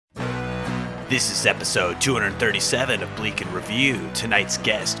This is episode 237 of Bleak and Review. Tonight's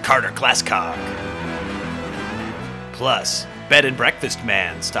guest, Carter Glasscock. Plus, Bed and Breakfast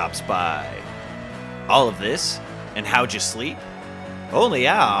Man stops by. All of this, and how'd you sleep? Only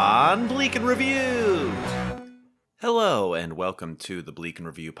on Bleak and Review. Hello, and welcome to the Bleak and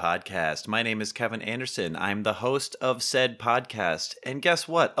Review podcast. My name is Kevin Anderson. I'm the host of said podcast. And guess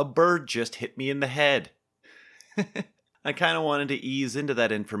what? A bird just hit me in the head. I kind of wanted to ease into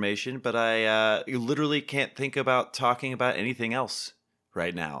that information, but I literally can't think about talking about anything else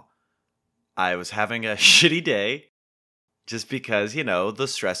right now. I was having a shitty day just because, the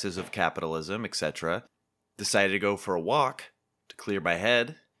stresses of capitalism, etc. Decided to go for a walk to clear my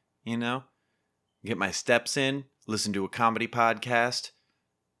head, get my steps in, listen to a comedy podcast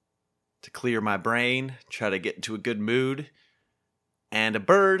to clear my brain, try to get into a good mood, and a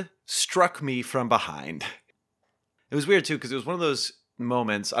bird struck me from behind. It was weird, too, because it was one of those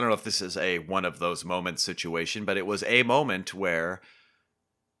moments. I don't know if this is a one of those moments situation, but it was a moment where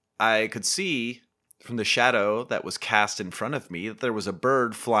I could see from the shadow that was cast in front of me that there was a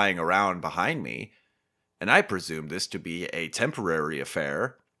bird flying around behind me, and I presumed this to be a temporary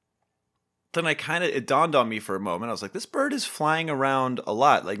affair. Then it dawned on me for a moment. I was like, this bird is flying around a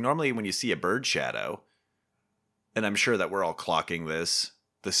lot. Like, normally when you see a bird shadow, and I'm sure that we're all clocking this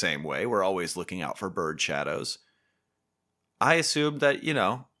the same way, we're always looking out for bird shadows. I assumed that,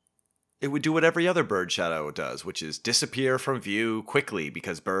 it would do what every other bird shadow does, which is disappear from view quickly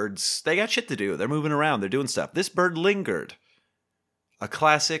because birds, they got shit to do. They're moving around. They're doing stuff. This bird lingered. A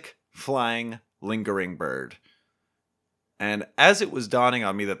classic flying, lingering bird. And as it was dawning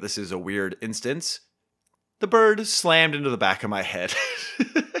on me that this is a weird instance, the bird slammed into the back of my head.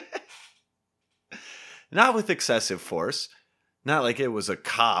 Not with excessive force. Not like it was a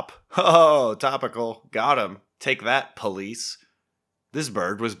cop. Oh, topical. Got him. Take that, police. This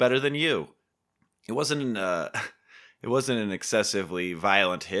bird was better than you. It wasn't an excessively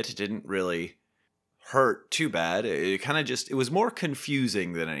violent hit. It didn't really hurt too bad. It was more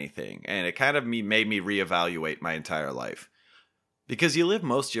confusing than anything. And it kind of made me reevaluate my entire life. Because you live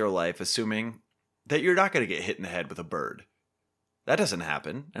most of your life assuming that you're not going to get hit in the head with a bird. That doesn't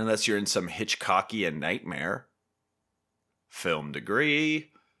happen unless you're in some Hitchcockian nightmare. Film degree.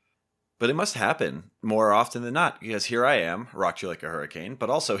 But it must happen more often than not, because here I am, rocked you like a hurricane, but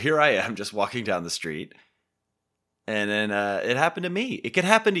also here I am just walking down the street, and then it happened to me. It could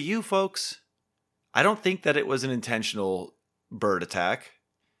happen to you, folks. I don't think that it was an intentional bird attack,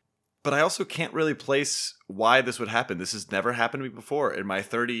 but I also can't really place why this would happen. This has never happened to me before in my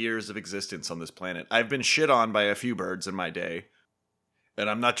 30 years of existence on this planet. I've been shit on by a few birds in my day, and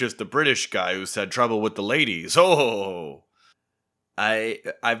I'm not just the British guy who's had trouble with the ladies. Oh!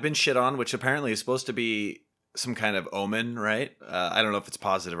 I've been shit on, which apparently is supposed to be some kind of omen, right? I don't know if it's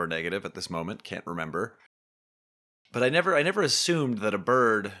positive or negative at this moment. Can't remember. But I never assumed that a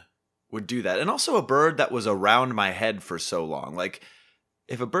bird would do that. And also a bird that was around my head for so long. Like,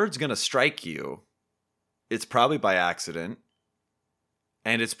 if a bird's going to strike you, it's probably by accident.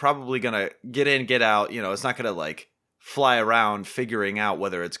 And it's probably going to get in, get out. It's not going to, fly around figuring out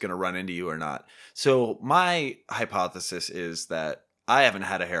whether it's going to run into you or not. So my hypothesis is that I haven't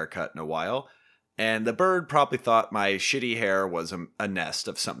had a haircut in a while, and the bird probably thought my shitty hair was a nest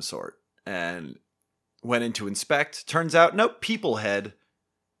of some sort, and went in to inspect. Turns out, nope, people head,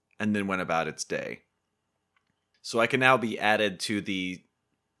 and then went about its day. So I can now be added to the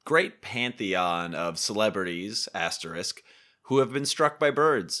great pantheon of celebrities, asterisk, who have been struck by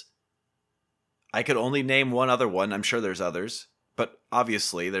birds. I could only name one other one. I'm sure there's others. But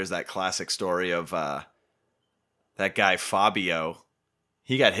obviously, there's that classic story of that guy Fabio.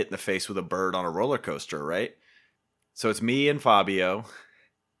 He got hit in the face with a bird on a roller coaster, right? So it's me and Fabio.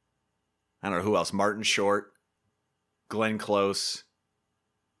 I don't know who else. Martin Short, Glenn Close,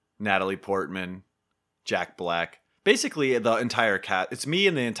 Natalie Portman, Jack Black. Basically, the entire cast. It's me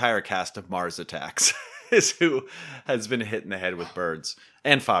and the entire cast of Mars Attacks is who has been hit in the head with birds.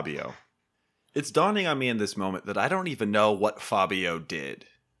 And Fabio. It's dawning on me in this moment that I don't even know what Fabio did.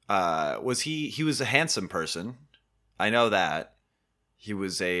 He was a handsome person. I know that. He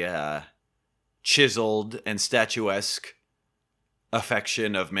was a chiseled and statuesque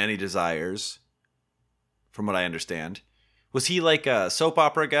affection of many desires, from what I understand. Was he like a soap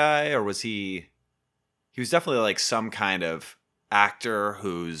opera guy, or was he was definitely like some kind of actor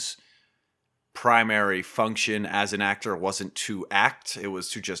whose primary function as an actor wasn't to act, it was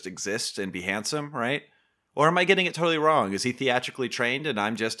to just exist and be handsome, right? Or am I getting it totally wrong? Is he theatrically trained and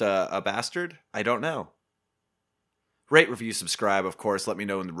I'm just a bastard? I don't know. Rate, review, subscribe, of course. Let me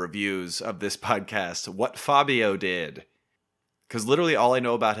know in the reviews of this podcast what Fabio did. Because literally all I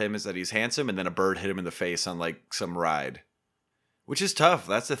know about him is that he's handsome and then a bird hit him in the face on like some ride. Which is tough.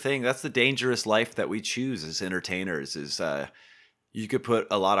 That's the thing. That's the dangerous life that we choose as entertainers is you could put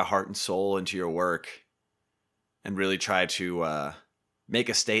a lot of heart and soul into your work and really try to make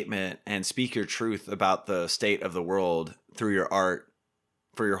a statement and speak your truth about the state of the world through your art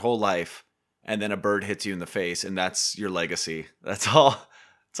for your whole life. And then a bird hits you in the face and that's your legacy. That's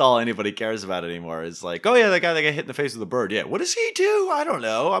all anybody cares about anymore is like, oh yeah, that guy that got hit in the face with a bird. Yeah, what does he do? I don't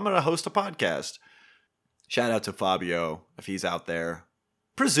know. I'm going to host a podcast. Shout out to Fabio if he's out there.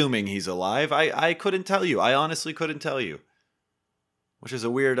 Presuming he's alive. I couldn't tell you. I honestly couldn't tell you. Which is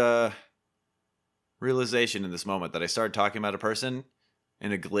a weird realization in this moment that I started talking about a person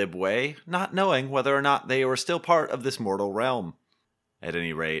in a glib way, not knowing whether or not they were still part of this mortal realm. At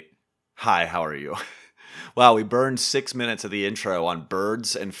any rate, hi, how are you? Wow, we burned 6 minutes of the intro on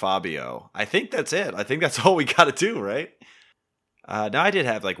birds and Fabio. I think that's it. I think that's all we got to do, right? Now, I did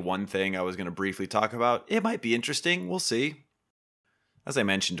have like one thing I was going to briefly talk about. It might be interesting. We'll see. As I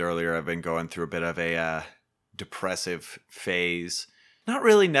mentioned earlier, I've been going through a bit of a depressive phase. Not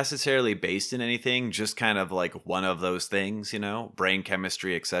really necessarily based in anything, just kind of like one of those things, you know, brain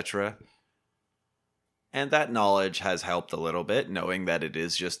chemistry, etc. And that knowledge has helped a little bit, knowing that it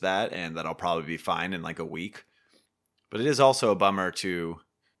is just that and that I'll probably be fine in like a week. But it is also a bummer to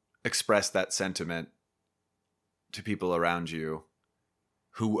express that sentiment to people around you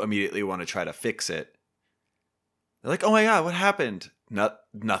who immediately want to try to fix it. They're like, oh my God, what happened?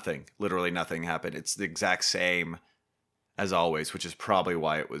 Nothing. Literally nothing happened. It's the exact same as always, which is probably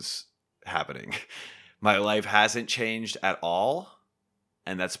why it was happening. My life hasn't changed at all.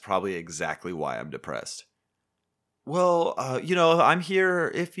 And that's probably exactly why I'm depressed. Well, I'm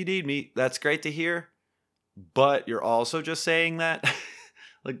here if you need me. That's great to hear. But you're also just saying that?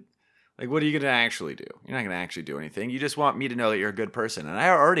 like, what are you going to actually do? You're not going to actually do anything. You just want me to know that you're a good person. And I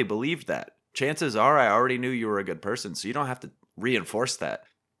already believed that. Chances are I already knew you were a good person. So you don't have to reinforce that.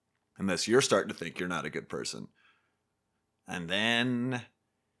 Unless you're starting to think you're not a good person. And then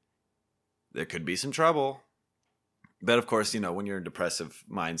there could be some trouble. But of course, when you're in depressive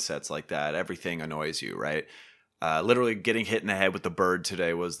mindsets like that, everything annoys you, right? Literally getting hit in the head with the bird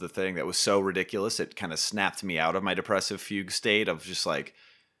today was the thing that was so ridiculous. It kind of snapped me out of my depressive fugue state of just like,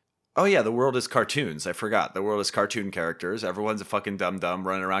 oh yeah, the world is cartoons. I forgot. The world is cartoon characters. Everyone's a fucking dum-dum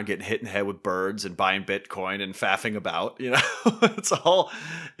running around getting hit in the head with birds and buying Bitcoin and faffing about, It's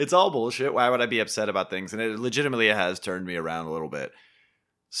all bullshit. Why would I be upset about things? And it legitimately has turned me around a little bit.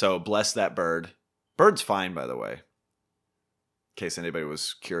 So bless that bird. Bird's fine, by the way. In case anybody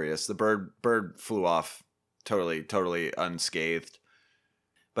was curious. The bird flew off totally unscathed.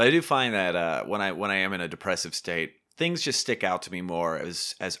 But I do find that when I am in a depressive state, things just stick out to me more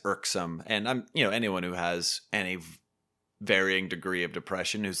as irksome. And I'm, anyone who has any varying degree of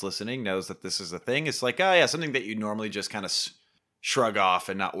depression who's listening knows that this is a thing. It's like, oh yeah, something that you normally just kind of shrug off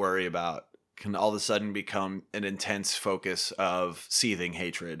and not worry about can all of a sudden become an intense focus of seething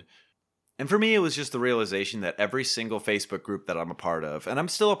hatred. And for me, it was just the realization that every single Facebook group that I'm a part of, and I'm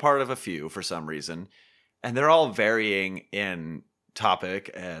still a part of a few for some reason, and they're all varying in topic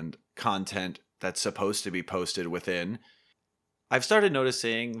and content that's supposed to be posted within, I've started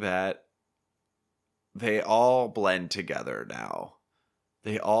noticing that they all blend together now.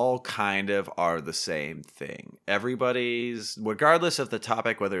 They all kind of are the same thing. Everybody's, regardless of the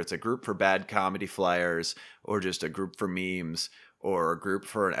topic, whether it's a group for bad comedy flyers or just a group for memes, or a group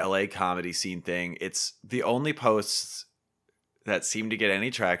for an LA comedy scene thing, it's the only posts that seem to get any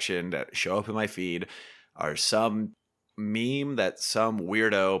traction that show up in my feed are some meme that some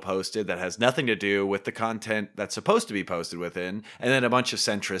weirdo posted that has nothing to do with the content that's supposed to be posted within, and then a bunch of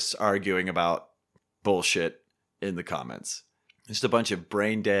centrists arguing about bullshit in the comments. Just a bunch of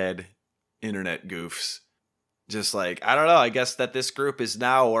brain dead internet goofs. Just like, I don't know, I guess that this group is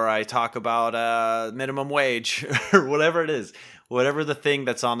now where I talk about minimum wage or whatever it is. Whatever the thing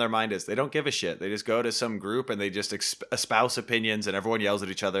that's on their mind is. They don't give a shit. They just go to some group and they just espouse opinions and everyone yells at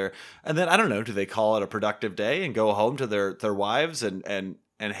each other. And then, I don't know, do they call it a productive day and go home to their wives and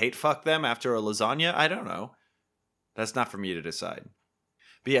hate fuck them after a lasagna? I don't know. That's not for me to decide.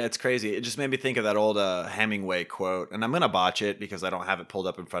 But yeah, it's crazy. It just made me think of that old Hemingway quote. And I'm going to botch it because I don't have it pulled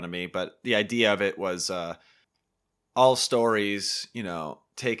up in front of me. But the idea of it was all stories,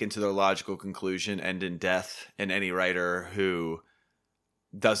 taken to their logical conclusion end in death, and any writer who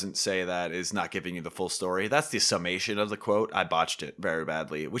doesn't say that is not giving you the full story. That's the summation of the quote. I botched it very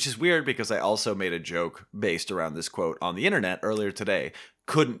badly, which is weird because I also made a joke based around this quote on the internet earlier today.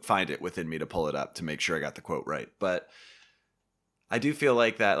 Couldn't find it within me to pull it up to make sure I got the quote right. But I do feel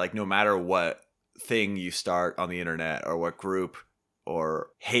like that, like no matter what thing you start on the internet or what group or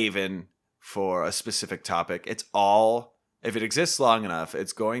haven for a specific topic, it's all, if it exists long enough,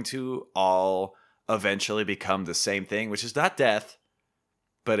 it's going to all eventually become the same thing, which is not death,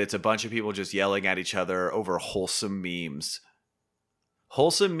 but it's a bunch of people just yelling at each other over wholesome memes.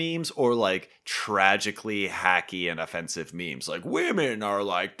 Wholesome memes or like tragically hacky and offensive memes. Like women are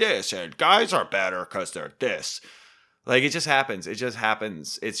like this and guys are better because they're this. Like it just happens. It just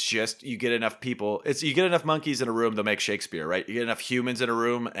happens. It's just you get enough people. You get enough monkeys in a room, they'll make Shakespeare, right? You get enough humans in a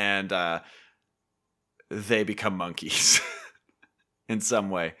room and they become monkeys in some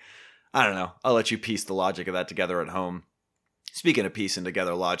way. I don't know. I'll let you piece the logic of that together at home. Speaking of piecing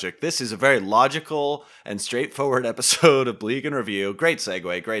together logic, this is a very logical and straightforward episode of Bleak in Review. Great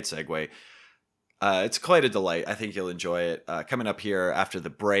segue, great segue. It's quite a delight. I think you'll enjoy it. Coming up here after the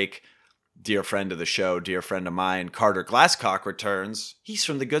break, dear friend of the show, dear friend of mine, Carter Glasscock returns. He's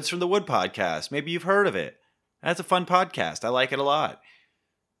from the Goods from the Wood podcast. Maybe you've heard of it. That's a fun podcast. I like it a lot.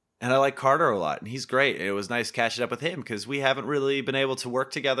 And I like Carter a lot, and he's great. And it was nice catching up with him because we haven't really been able to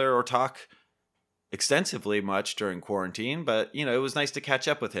work together or talk extensively much during quarantine, but it was nice to catch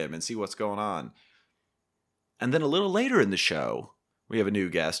up with him and see what's going on. And then a little later in the show, we have a new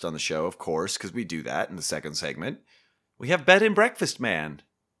guest on the show, of course, because we do that in the second segment. We have Bed and Breakfast Man.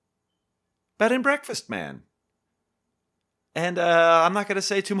 Bed and Breakfast Man. And I'm not going to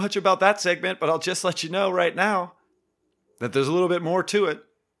say too much about that segment, but I'll just let you know right now that there's a little bit more to it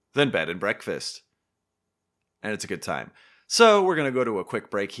than Bed and Breakfast. And it's a good time. So we're going to go to a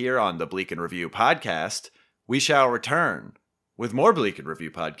quick break here on the Bleak in Review podcast. We shall return with more Bleak in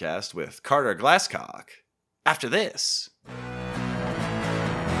Review podcast with Carter Glasscock after this.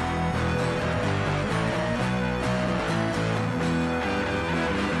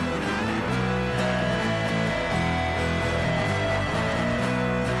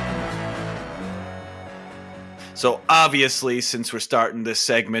 So obviously, since we're starting this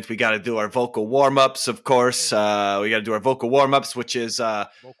segment, we got to do our vocal warm-ups, of course. We got to do our vocal warm-ups, which is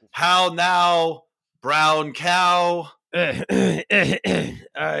how now, brown cow. Yeah.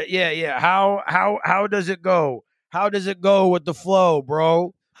 How does it go? How does it go with the flow,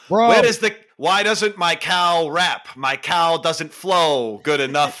 bro? Why doesn't my cow rap? My cow doesn't flow good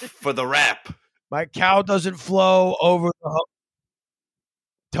enough for the rap. My cow doesn't flow over the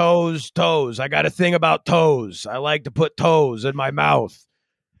toes. I got a thing about toes. I like to put toes in my mouth.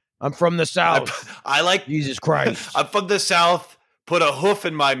 I'm from the South. I like Jesus Christ. I'm from the South. Put a hoof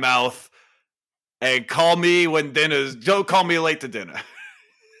in my mouth and call me when dinner's. Don't call me late to dinner.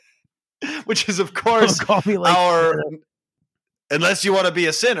 Which is, of course, unless you want to be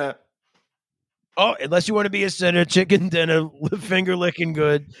a sinner. Oh, unless you want to be a sinner, chicken dinner, finger licking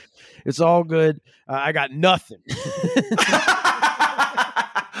good. It's all good. I got nothing.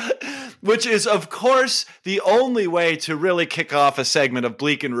 Which is, of course, the only way to really kick off a segment of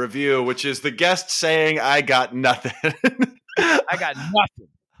Bleak in Review, which is the guest saying, I got nothing. I got nothing.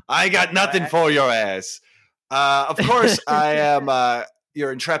 I got nothing for your ass. Of course, I am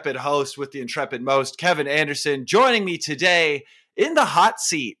your intrepid host with the intrepid most, Kevin Anderson, joining me today in the hot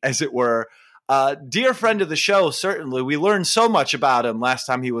seat, as it were. Dear friend of the show, certainly. We learned so much about him last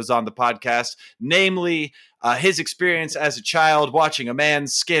time he was on the podcast, namely his experience as a child watching a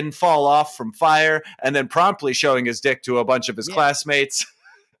man's skin fall off from fire and then promptly showing his dick to a bunch of his classmates.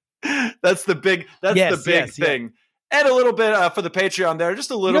 That's the big thing. And a little bit for the Patreon there, just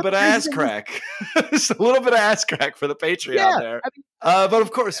a little bit of ass crack. Just a little bit of ass crack for the Patreon there. I mean, but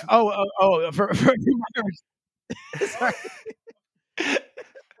of course. For sorry.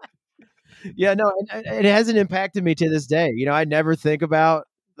 Yeah, no, it hasn't impacted me to this day. I never think about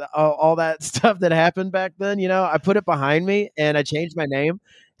all that stuff that happened back then. I put it behind me and I changed my name,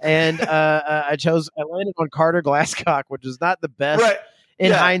 and I landed on Carter Glasscock, which is not the best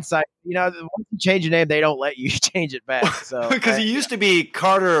in hindsight. Once you change your name, they don't let you change it back. So because he used to be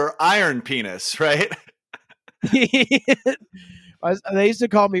Carter Iron Penis, right? They used to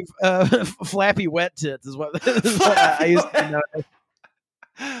call me Flappy Wet Tits. Is what I used to know.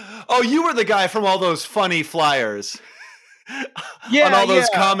 Oh, you were the guy from all those funny flyers. On all those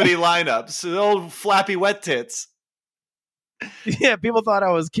comedy lineups. The old Flappy Wet Tits. Yeah, people thought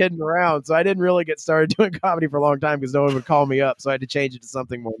I was kidding around, so I didn't really get started doing comedy for a long time because no one would call me up, so I had to change it to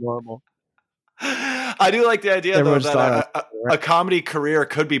something more normal. I do like the idea, though, that a comedy career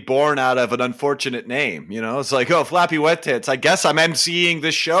could be born out of an unfortunate name. It's like, oh, Flappy Wet Tits. I guess I'm emceeing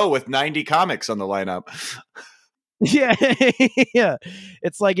this show with 90 comics on the lineup. Yeah.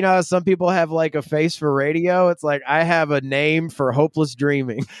 It's like, some people have like a face for radio. It's like, I have a name for hopeless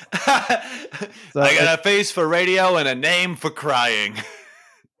dreaming. I got a face for radio and a name for crying.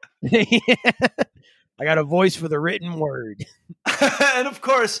 I got a voice for the written word. And of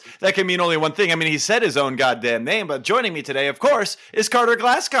course, that can mean only one thing. I mean, he said his own goddamn name, but joining me today, of course, is Carter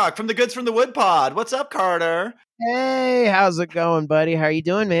Glasscock from the Goods from the Wood Pod. What's up, Carter? Hey, how's it going, buddy? How you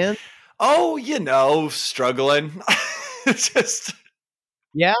doing, man? Oh, struggling. Just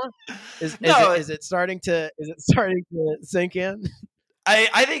yeah. Is it starting to sink in?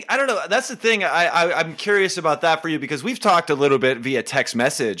 I think I don't know. That's the thing. I'm curious about that for you because we've talked a little bit via text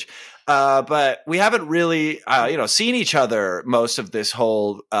message, but we haven't really seen each other most of this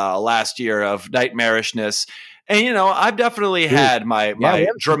whole last year of nightmarishness. And I've definitely had my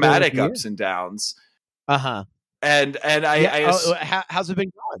dramatic ups and downs. And how's it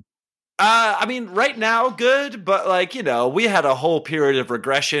been going? I mean, right now, good, but we had a whole period of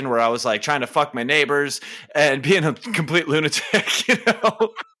regression where I was like trying to fuck my neighbors and being a complete lunatic,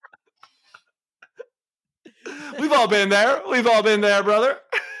 We've all been there. We've all been there, brother.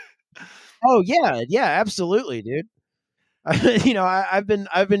 Oh yeah, absolutely, dude. I've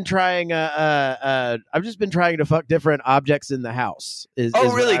been trying. I've just been trying to fuck different objects in the house.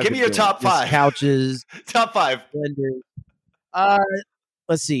 Really? Give me your top 5. Couches. Top 5. Blenders.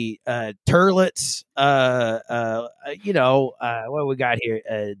 Let's see, turlets, what we got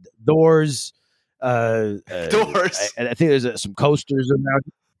here? Doors, doors. And I think there's some coasters around,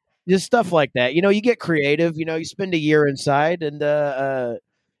 just stuff like that. You get creative. You spend a year inside, and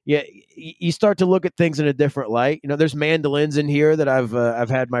you start to look at things in a different light. There's mandolins in here that I've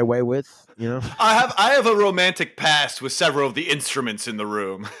had my way with. I have a romantic past with several of the instruments in the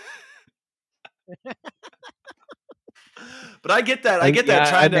room. But I get that. I get that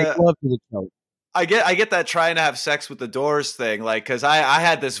trying to make love to the show. I get that trying to have sex with the Doors thing, because I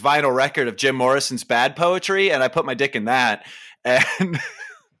had this vinyl record of Jim Morrison's Bad Poetry, and I put my dick in that, and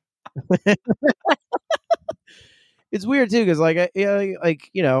it's weird too, because my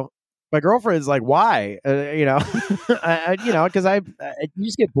girlfriend's like, why? Because you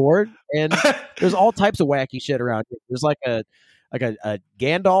just get bored, and there's all types of wacky shit around here. There's like a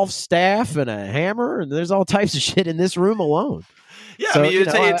Gandalf staff and a hammer, and there's all types of shit in this room alone. Yeah, so, you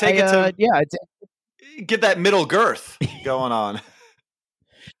take it to get that middle girth going on.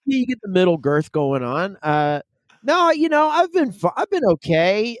 You get the middle girth going on. No, I've been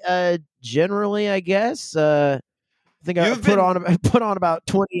okay. Generally, I guess. I think I put on about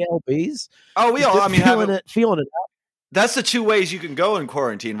 20 lbs. Oh, we all. I mean, feeling it out. That's the two ways you can go in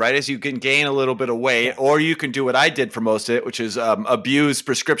quarantine, right? Is you can gain a little bit of weight, or you can do what I did for most of it, which is abuse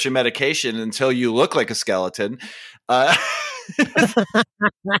prescription medication until you look like a skeleton. But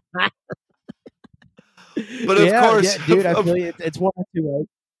of course, dude, I feel you. It's one of two ways.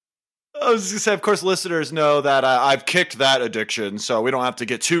 I was going to say, of course, listeners know that I've kicked that addiction, so we don't have to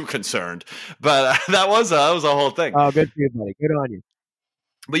get too concerned. But that was a whole thing. Oh, good for you, buddy. Good on you.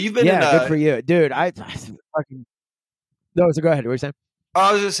 But you've been good for you, dude. I fucking. No, so go ahead. What are you saying?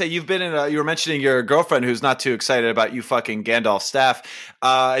 I was going to say, you've been you were mentioning your girlfriend who's not too excited about you fucking Gandalf staff.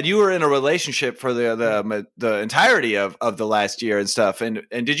 And you were in a relationship for the entirety of the last year and stuff. And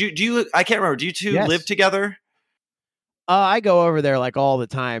do you, I can't remember, do you two live together? I go over there all the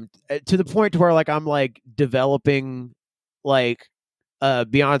time, to the point to where I'm developing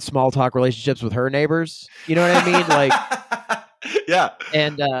beyond small talk relationships with her neighbors. You know what I mean? Yeah.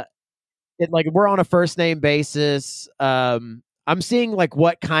 And, we're on a first name basis. I'm seeing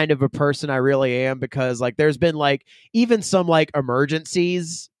what kind of a person I really am, because there's been even some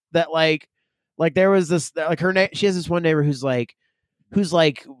emergencies that there was this she has this one neighbor who's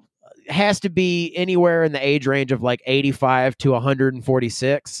has to be anywhere in the age range of 85 to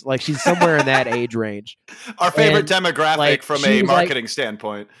 146. She's somewhere in that age range. Our favorite demographic from a marketing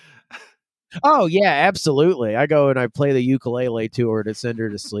standpoint. Oh yeah, absolutely. I go and I play the ukulele to her to send her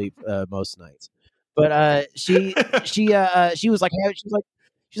to sleep most nights. But she was like, she's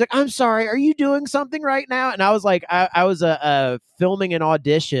like, I'm sorry, are you doing something right now? And I was like, I was filming an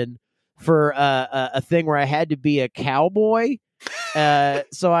audition for a thing where I had to be a cowboy.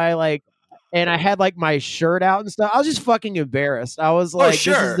 So I and I had my shirt out and stuff. I was just fucking embarrassed. I was like, This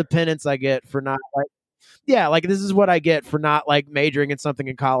is the penance I get for not this is what I get for not majoring in something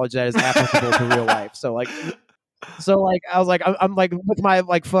in college that is applicable to real life. So I was like, I'm with my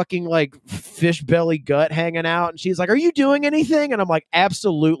fucking fish belly gut hanging out, and she's like, "Are you doing anything?" And I'm like,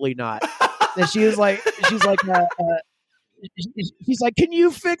 "Absolutely not." And she's like, "Can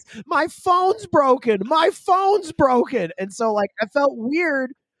you fix my phone's broken? My phone's broken." And so I felt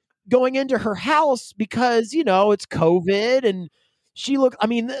weird going into her house because it's COVID and she looked,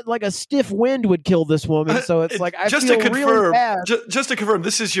 a stiff wind would kill this woman. So it's I just feel to confirm, really bad. Just to confirm,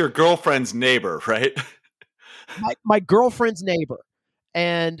 this is your girlfriend's neighbor, right? My girlfriend's neighbor.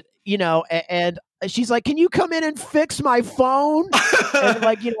 And, and she's like, "Can you come in and fix my phone?" And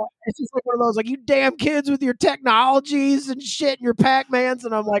like, it's just like one of those like, "You damn kids with your technologies and shit and your Pac-Mans."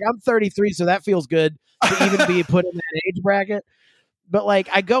 And I'm like, I'm 33, so that feels good to even be put in that age bracket. But like,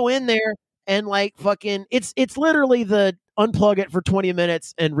 I go in there and like fucking, it's literally the unplug it for 20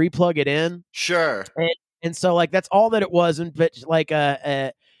 minutes and replug it in. Sure. And so like that's all that it was. And but like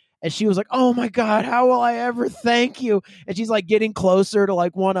and she was like, "Oh my God, how will I ever thank you?" And she's like getting closer to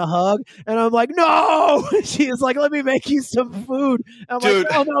like want a hug. And I'm like, "No." She is like, "Let me make you some food." And I'm Dude.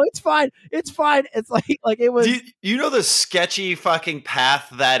 like, "Oh no, it's fine. It's fine." It's like it was. You know the sketchy fucking path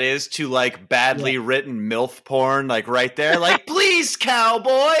that is to like badly written MILF porn, like right there? Like, "Please,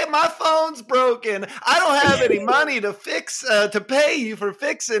 cowboy, my phone's broken. I don't have any money to fix, to pay you for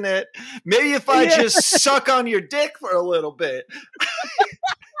fixing it. Maybe if I just suck on your dick for a little bit."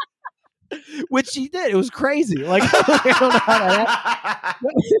 Which she did. It was crazy. Like, I don't know how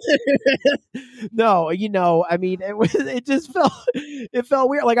to No, I mean, it just felt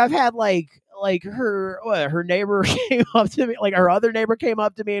weird. Like I've had like her neighbor came up to me, like her other neighbor came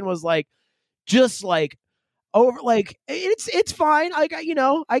up to me and was like, just like over, like, it's fine. Like, I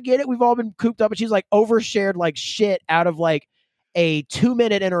get it. We've all been cooped up, and she's like overshared like shit out of like a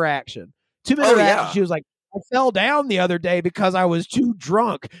 2-minute interaction. 2-minute interaction. Yeah. She was like, "I fell down the other day because I was too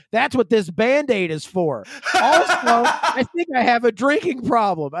drunk. That's what this Band-Aid is for. Also, I think I have a drinking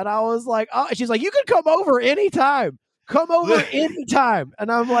problem." And I was like, "Oh," she's like, "You can come over anytime. Come over anytime."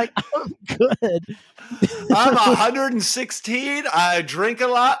 And I'm like, "I'm good." I'm 116. I drink a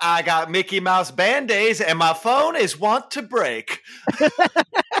lot. I got Mickey Mouse Band-Aids, and my phone is want to break.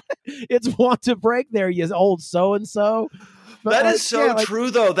 It's want to break there, you old so-and-so. That is so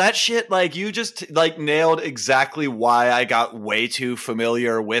true, though. That shit, like, you just, like, nailed exactly why I got way too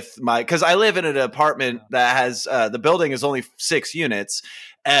familiar with because I live in an apartment that has, the building is only 6 units.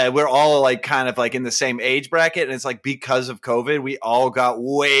 We're all, like, kind of, like, in the same age bracket. And it's, like, because of COVID, we all got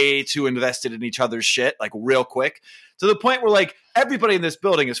way too invested in each other's shit, like, real quick. To the point where, like, everybody in this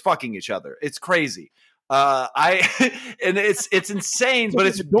building is fucking each other. It's crazy. And it's insane, but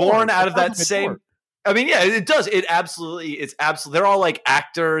it's born out of that same... I mean, yeah, it does. It's absolutely. They're all like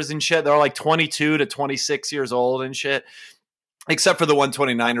actors and shit. They're all like 22 to 26 years old and shit, except for the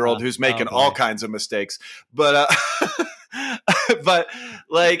 129-year-old who's making all kinds of mistakes. But, but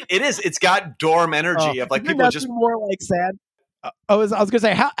like it's got dorm energy of like people just more like sad. I was gonna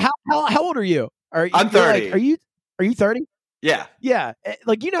say, how old are you? I'm 30. Like, are you 30? Yeah. Yeah.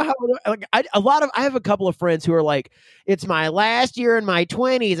 Like, how, like, I have a couple of friends who are like, "It's my last year in my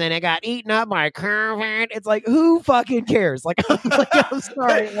 20s and I got eaten up by COVID." It's like, who fucking cares? Like, I'm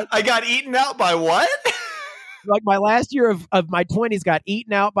sorry. Like, I got eaten out by what? Like my last year of my 20s got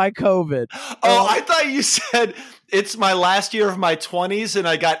eaten out by COVID. Oh, I thought you said it's my last year of my 20s and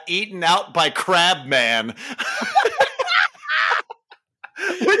I got eaten out by Crab Man.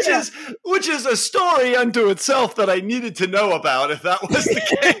 Which is a story unto itself that I needed to know about if that was the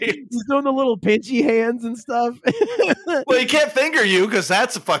case. He's doing the little pinchy hands and stuff. Well, he can't finger you because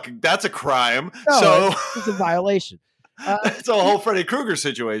that's a crime. No, so it's a violation. It's a whole Freddy Krueger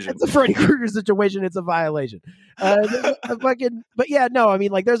situation. It's a Freddy Krueger situation. It's a violation. But yeah, no, I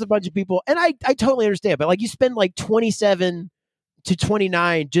mean, like, there's a bunch of people, and I totally understand. But like, you spend like 27 to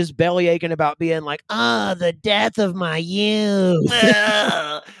 29 just belly aching about being like, the death of my youth.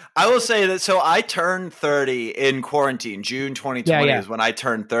 I will say that. So I turned 30 in quarantine. June 2020 is when I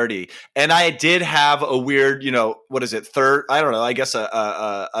turned 30, and I did have a weird, what is it? I don't know. I guess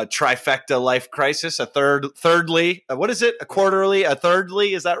a trifecta life crisis. Thirdly, what is it? A quarterly, a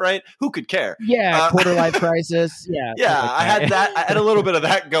thirdly. Is that right? Who could care? Yeah, quarter life crisis. Yeah, yeah. Like I had that. I had a little bit of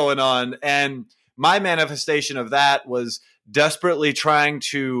that going on, and my manifestation of that was desperately trying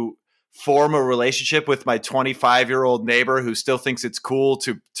to form a relationship with my 25-year-old neighbor who still thinks it's cool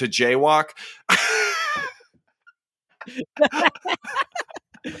to jaywalk.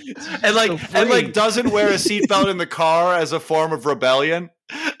 and doesn't wear a seatbelt in the car as a form of rebellion.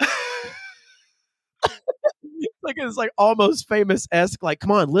 It's like Almost Famous-esque, like,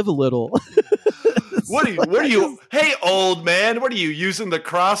 come on, live a little. What are you? Hey, old man, what are you using the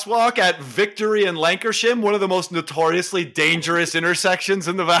crosswalk at Victory and Lancashire, one of the most notoriously dangerous intersections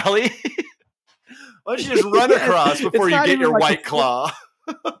in the valley? Why don't you just run across before you get your White Claw?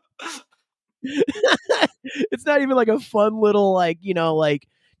 It's not even like a fun little, like,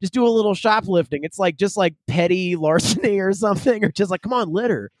 just do a little shoplifting. It's like just like petty larceny or something, or just like, come on,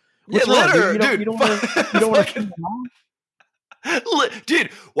 litter. What's litter, dude. You don't want to. Dude,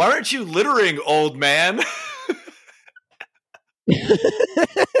 why aren't you littering, old man?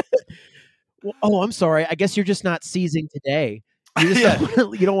 Well, I'm sorry. I guess you're just not seizing today. You just Yeah.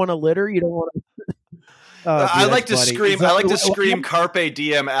 you don't want to litter. You don't want to. Oh, I dude, like to that's funny. scream. So, I like to scream "Carpe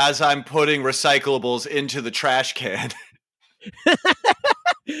Diem" as I'm putting recyclables into the trash can.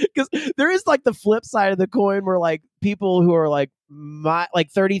 because there is like the flip side of the coin where like people who are like my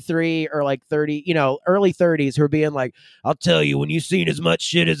like 33 or like 30, early 30s who are being like, I'll tell you, when you've seen as much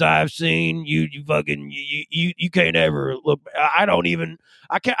shit as I've seen, you fucking you can't ever look. I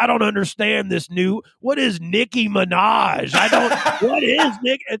don't understand this new. What is Nicki Minaj? What is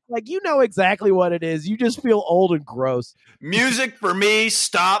Nick? It's like, exactly what it is. You just feel old and gross. Music for me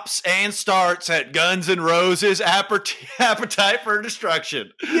stops and starts at Guns N' Roses' Appetite for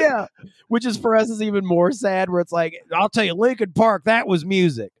Destruction. Yeah, which is for us is even more sad. Where it's like, I'll tell you, Linkin Park, that was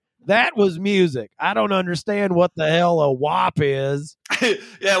music. That was music. I don't understand what the hell a WAP is.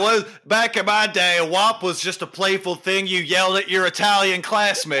 Yeah, well, back in my day, a WAP was just a playful thing you yelled at your Italian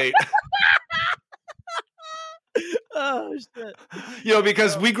classmate. Oh shit!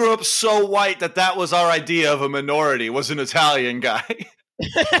 Because we grew up so white that was our idea of a minority, was an Italian guy.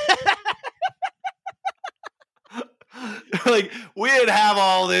 Like, we didn't have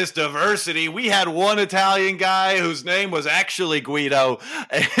all this diversity. We had one Italian guy whose name was actually Guido,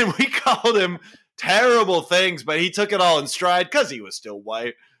 and we called him terrible things, but he took it all in stride because he was still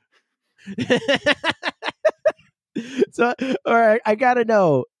white. So, all right, I gotta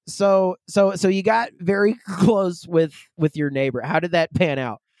know. So you got very close with your neighbor. How did that pan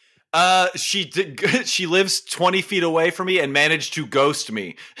out? She lives 20 feet away from me and managed to ghost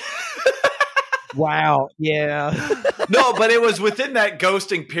me. Wow. Yeah. No, but it was within that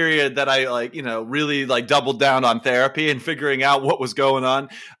ghosting period that I really doubled down on therapy and figuring out what was going on.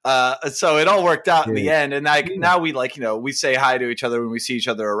 So it all worked out in the end. And now we we say hi to each other when we see each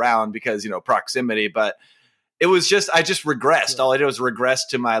other around because, proximity, but it was I just regressed. All I did was regress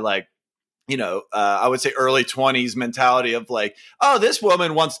to my I would say early 20s mentality of like, oh, this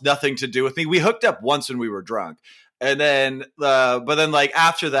woman wants nothing to do with me. We hooked up once when we were drunk. And then, but then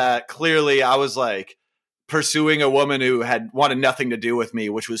after that, clearly I was pursuing a woman who had wanted nothing to do with me,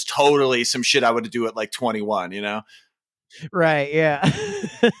 which was totally some shit I would do at 21, Right. Yeah.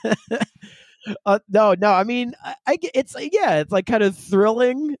 No. I mean, it's like kind of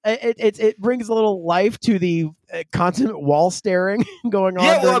thrilling. It brings a little life to the constant wall staring going on.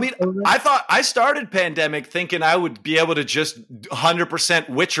 Yeah, well, I mean, I thought I started Pandemic thinking I would be able to just 100%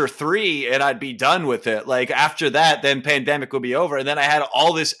 Witcher 3 and I'd be done with it. Like after that, then Pandemic would be over, and then I had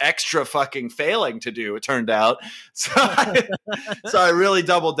all this extra fucking failing to do. It turned out, so I really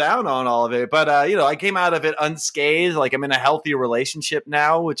doubled down on all of it. But I came out of it unscathed. Like I'm in a healthy relationship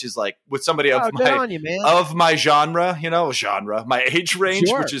now, which is with somebody of my genre, my age range,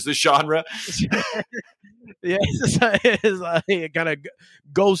 Sure. which is the genre. Yeah, it's kind of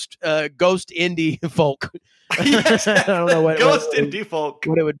ghost indie folk. Yes. I don't know what indie folk.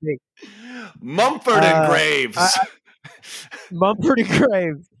 What it would be. Mumford and Graves. Mumford and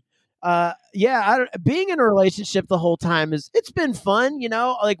Graves. Being in a relationship the whole time it's been fun.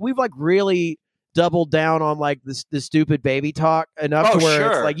 We've really doubled down on the stupid baby talk enough to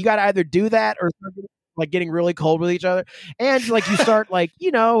where it's you got to either do that or getting really cold with each other, and you start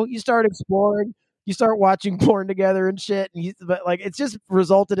you start exploring. You start watching porn together and shit, and but it's just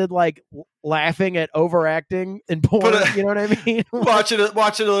resulted in laughing at overacting in porn. You know what I mean? watching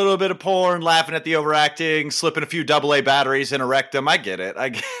a little bit of porn, laughing at the overacting, slipping a few AA batteries in a rectum. I get it. I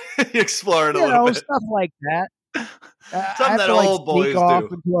get exploring a little bit, stuff like that. Something that old boys do.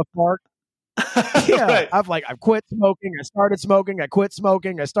 Into a park. Yeah, right. I've quit smoking. I started smoking. I quit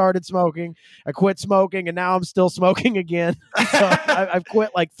smoking. I started smoking. I quit smoking, and now I'm still smoking again. So I've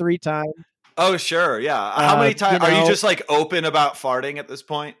quit 3 times. Oh, sure. Yeah. How many times are you just open about farting at this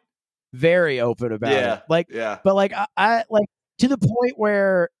point? Very open about it. But I to the point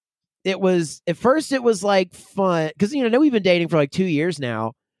where it was, at first it was fun. Cause I know we've been dating for 2 years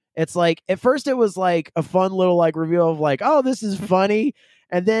now. It's at first it was a fun little reveal of oh, this is funny.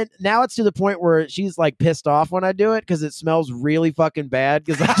 And then now it's to the point where she's pissed off when I do it. Cause it smells really fucking bad.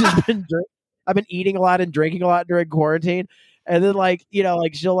 Cause I've been eating a lot and drinking a lot during quarantine. And then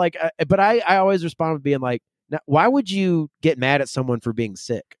she'll but I always respond with being now, why would you get mad at someone for being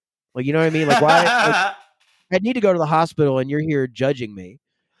sick? You know what I mean? Why? I need to go to the hospital and you're here judging me.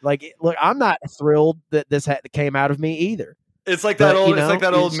 Look, I'm not thrilled that this came out of me either. It's that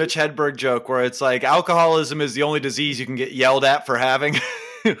old Mitch Hedberg joke where it's alcoholism is the only disease you can get yelled at for having.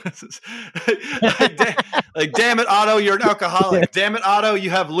 Damn it, Otto, you're an alcoholic. Yeah. Damn it, Otto, you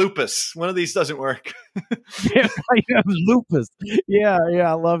have lupus. One of these doesn't work. Yeah, you have lupus. Yeah,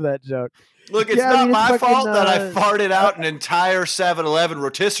 I love that joke. Look, it's not my fault that I farted out an entire 7-Eleven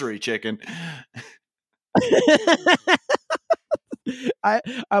rotisserie chicken.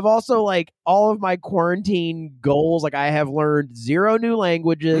 I've also like all of my quarantine goals. Like I have learned 0 new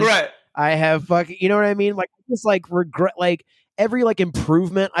languages. Right. I have fucking, you know what I mean? Like just like regret, like every like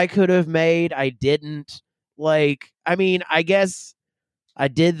improvement I could have made, I didn't. Like, I mean, I guess I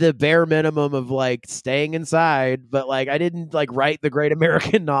did the bare minimum of like staying inside, but like I didn't like write the great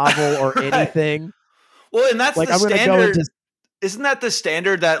American novel or Right. anything. Well, and that's Like the I'm gonna go standard. into Isn't that the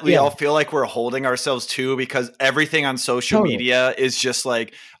standard that we yeah, all feel like we're holding ourselves to? Because everything on social totally. media is just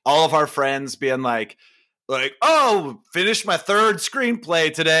like all of our friends being like, oh, finished my 3rd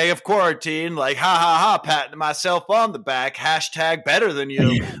screenplay today of quarantine. Like, ha ha ha, patting myself on the back. Hashtag better than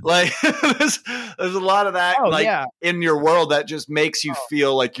you. Like, there's a lot of that, Oh like yeah. in your world that just makes you Oh.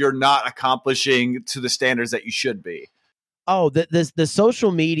 feel like you're not accomplishing to the standards that you should be. Oh, the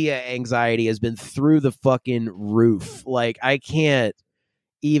social media anxiety has been through the fucking roof. Like I can't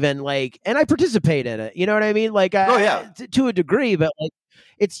even like, and I participate in it. You know what I mean? Like, Oh yeah, to a degree, but like,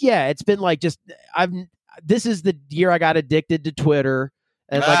 it's been like just I've. This is the year I got addicted to Twitter,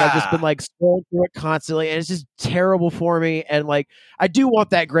 and like I've just been like scrolling through it constantly, and it's just terrible for me. And like I do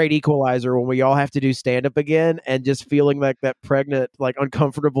want that great equalizer when we all have to do stand up again, and just feeling like that pregnant, like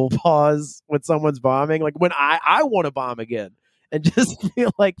uncomfortable pause when someone's bombing, like when I want to bomb again. And just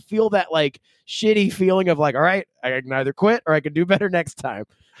feel that like shitty feeling of like, all right, I can either quit or I can do better next time.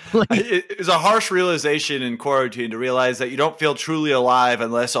 Like, it's a harsh realization in quarantine to realize that you don't feel truly alive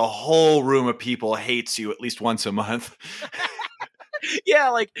unless a whole room of people hates you at least once a month. yeah,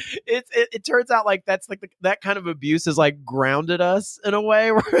 like it turns out like that's like that kind of abuse has like grounded us in a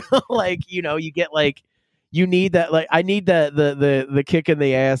way where like, you know, you get like you need that, like I need the kick in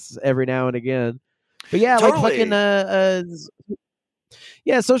the ass every now and again. But yeah, Totally. like fucking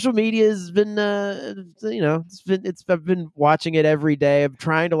yeah, social media has been you know, I've been watching it every day. I'm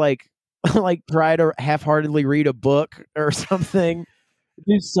trying to like like try to half-heartedly read a book or something.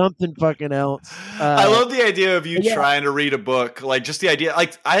 Do something fucking else. I love the idea of you yeah. trying to read a book. Like just the idea,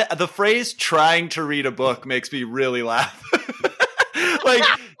 like the phrase "trying to read a book" makes me really laugh. Like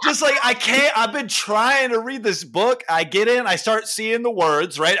just like I can't. I've been trying to read this book. I get in, I start seeing the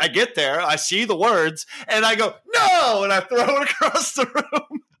words. Right, I get there, I see the words, and I go no, and I throw it across the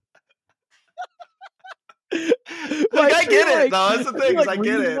room. Like I get it, though. That's the thing. Is I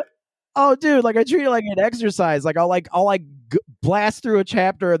get it. Oh, dude, like I treat it like an exercise. Like I'll blast through a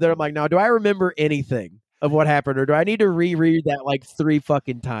chapter, and then I'm like, now, do I remember anything of what happened, or do I need to reread that like 3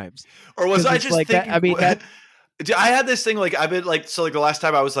 fucking times? Or was I just like thinking? that? I mean, that. I had this thing like I've been like so like the last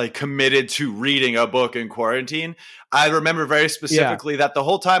time I was like committed to reading a book in quarantine. I remember very specifically that the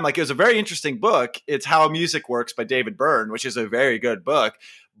whole time, like it was a very interesting book. It's How Music Works by David Byrne, which is a very good book,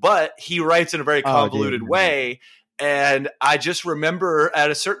 but he writes in a very convoluted way. And I just remember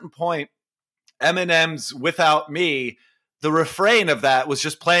at a certain point, Eminem's "Without Me," the refrain of that was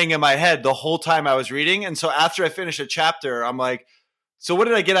just playing in my head the whole time I was reading. And so after I finished a chapter, I'm like, so what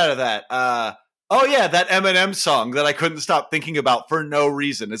did I get out of that? Oh yeah, that Eminem song that I couldn't stop thinking about for no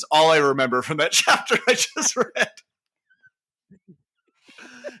reason is all I remember from that chapter I just read.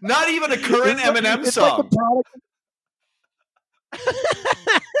 Not even a current Eminem song.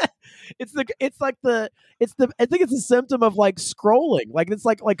 I think it's a symptom of like scrolling. Like it's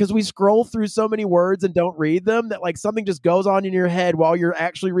like because we scroll through so many words and don't read them that like something just goes on in your head while you're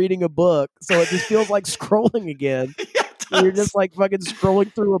actually reading a book. So it just feels like scrolling again. Yeah, you're just like fucking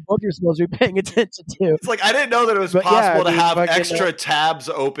scrolling through a book you're supposed to be paying attention to. It's like I didn't know that it was possible to have extra tabs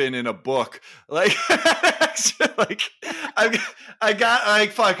open in a book. Like, like I got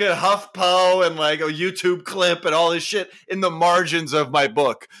like fucking HuffPo and like a YouTube clip and all this shit in the margins of my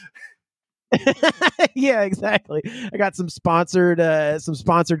book. Yeah, exactly. I got some sponsored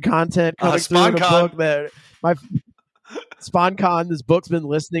content coming through in a book that my SpawnCon, this book's been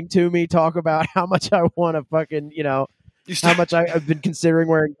listening to me talk about how much I want to fucking, you know, how much I've been considering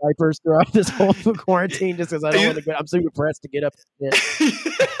wearing diapers throughout this whole quarantine just because I don't want to get. I'm so depressed to get up.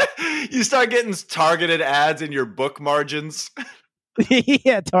 You start getting targeted ads in your book margins.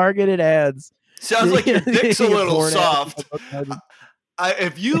 Yeah, targeted ads. Sounds like your dick's a little soft.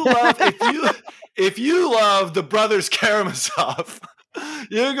 If you love the Brothers Karamazov,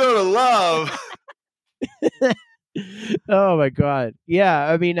 you're gonna love. Oh my god!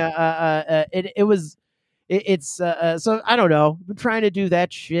 Yeah, I mean, it was. It's so I don't know. I'm trying to do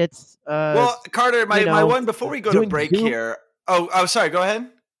that shit. Well, Carter, my one before we go to break here. Oh, sorry. Go ahead.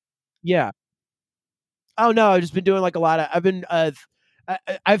 Yeah. Oh no, I've just been doing like a lot of. I've been.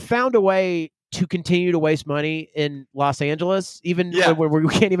 I've found a way to continue to waste money in Los Angeles, even when we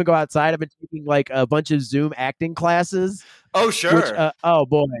can't even go outside. I've been taking like a bunch of Zoom acting classes. Oh sure. Which, oh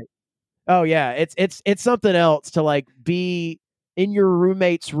boy. Oh yeah, it's something else to like be in your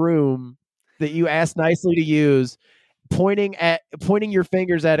roommate's room that you asked nicely to use, pointing your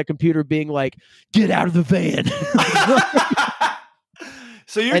fingers at a computer, being like, "Get out of the van."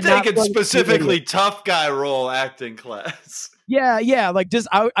 So you're taking specifically tough guy role acting class. Yeah. Like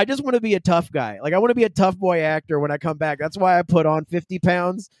I just want to be a tough guy. Like I want to be a tough boy actor when I come back. That's why I put on 50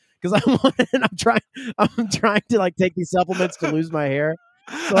 pounds, because I'm trying to like take these supplements to lose my hair.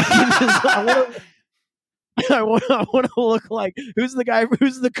 So I want to look like, who's the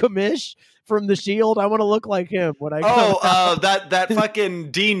commish from The Shield? I want to look like him when I that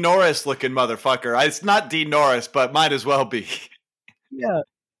fucking Dean Norris looking motherfucker. It's not Dean Norris, but might as well be. Yeah.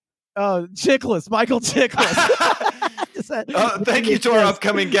 Oh, Chiklis, Michael Chiklis. Thank you to our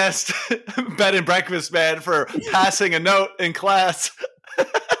upcoming guest, Bed and Breakfast Man, for passing a note in class.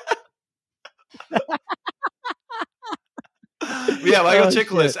 Yeah, Michael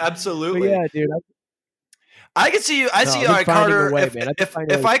Chiklis, absolutely. But yeah, dude. I could see you. I see you, Carter.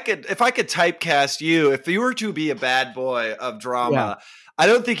 If I could typecast you, if you were to be a bad boy of drama, I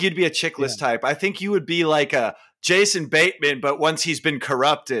don't think you'd be a Chiklis type. I think you would be like a Jason Bateman, but once he's been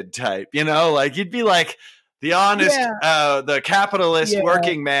corrupted type. You know, like you'd be like the honest, the capitalist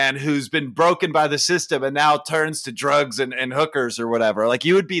working man who's been broken by the system and now turns to drugs and hookers or whatever. Like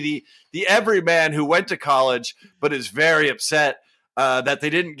you would be the everyman who went to college but is very upset that they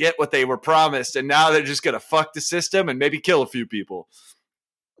didn't get what they were promised, and now they're just gonna fuck the system and maybe kill a few people.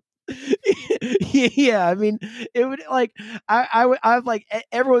 Yeah, I mean, it would like I'm like,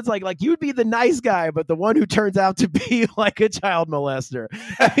 everyone's like you would be the nice guy, but the one who turns out to be like a child molester.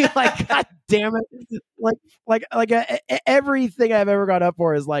 I mean, like, god damn it, like everything I've ever got up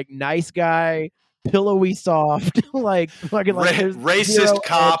for is like nice guy, pillowy soft, like fucking like racist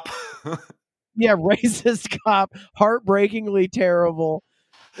cop. Yeah, racist cop, heartbreakingly terrible.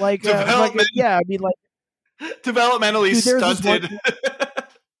 Like, I mean, like developmentally stunted.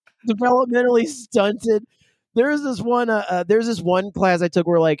 Developmentally stunted. There's this one class I took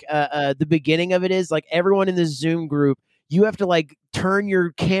where like the beginning of it is like everyone in this Zoom group, you have to like turn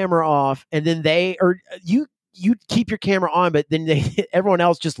your camera off, and then you keep your camera on, but then everyone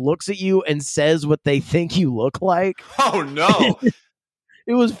else just looks at you and says what they think you look like. Oh no.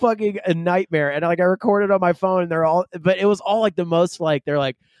 It was fucking a nightmare. And like I recorded on my phone, and but it was all like the most like, they're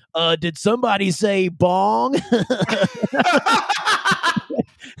like, did somebody say bong?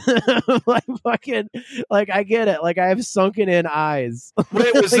 Like fucking, like I get it. Like I have sunken in eyes.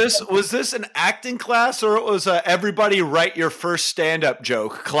 Wait, was this an acting class, or it was a everybody write your first stand-up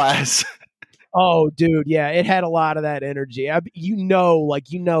joke class? Oh, dude, yeah, it had a lot of that energy. At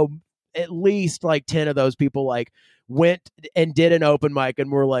least like 10 of those people like went and did an open mic and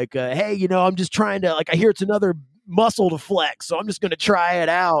were like, hey, I'm just trying to, like, I hear it's another muscle to flex, so I'm just going to try it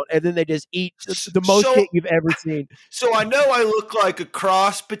out. And then they just eat the most shit you've ever seen. So I know I look like a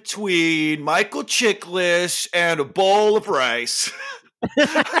cross between Michael Chiklis and a bowl of rice.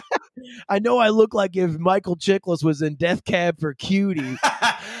 I know I look like if Michael Chiklis was in Death Cab for Cutie.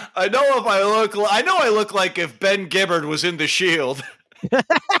 I know I look like if Ben Gibbard was in The Shield.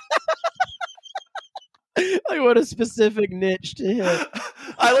 Like, what a specific niche to hit.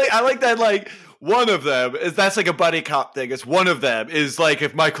 I like that, like, one of them is, that's like a buddy cop thing. It's one of them is like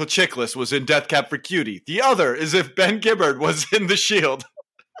if Michael Chiklis was in Death Cab for Cutie. The other is if Ben Gibbard was in The Shield.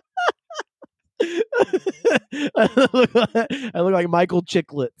 I look like Michael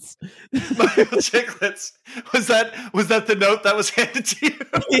Chicklets. Michael Chicklets. Was that the note that was handed to you?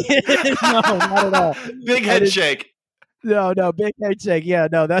 No, not at all. Big head shake. No, big head shake. Yeah,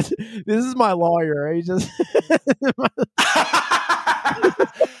 no, this is my lawyer. He just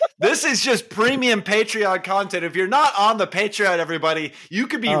This is just premium Patreon content. If you're not on the Patreon, everybody, you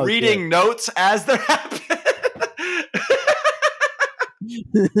could be reading notes as they're happening.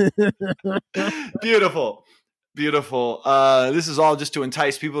 Beautiful. This is all just to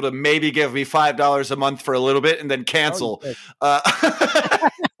entice people to maybe give me $5 a month for a little bit and then cancel.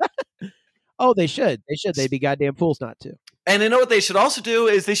 Oh, they should. They'd be goddamn fools not to. And you know what they should also do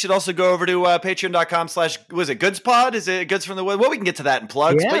is they should also go over to patreon.com/ was it GoodsPod? Is it Goods from the Wood? Well, we can get to that in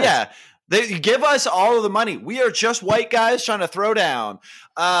plugs. But yeah, they give us all of the money. We are just white guys trying to throw down.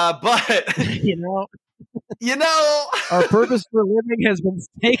 But you know, our purpose for living has been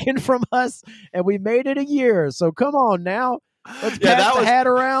taken from us, and we made it a year. So come on now, let's pass the hat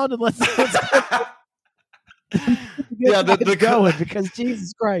around and let's get going, because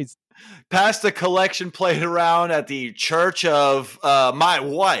Jesus Christ. Pass the collection plate around at the church of my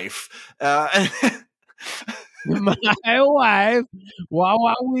wife. My wife. Wah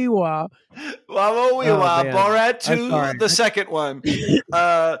wah wee wah. Wah wah wee wah. Borat 2, the second one.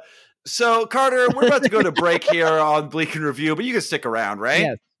 So, Carter, we're about to go to break here on Bleak and Review, but you can stick around, right?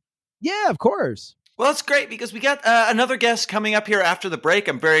 Yes. Yeah, of course. Well, it's great because we got another guest coming up here after the break.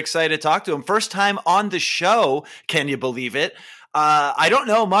 I'm very excited to talk to him. First time on the show. Can you believe it? I don't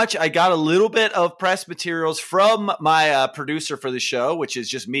know much. I got a little bit of press materials from my producer for the show, which is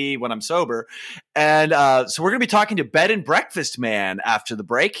just me when I'm sober. And so we're going to be talking to Bed and Breakfast Man after the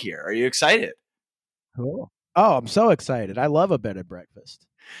break here. Are you excited? Cool. Oh, I'm so excited. I love a bed and breakfast.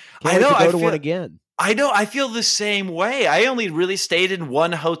 Can't I know. wait to go to feel, one again. I know. I feel the same way. I only really stayed in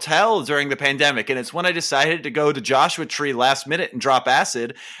one hotel during the pandemic, and it's when I decided to go to Joshua Tree last minute and drop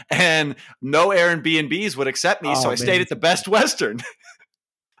acid, and no Airbnbs would accept me, so I stayed at the Best Western.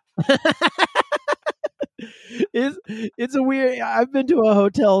 It's a weird. I've been to a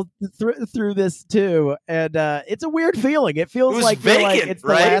hotel through this too, and it's a weird feeling. It feels like vacant, it's the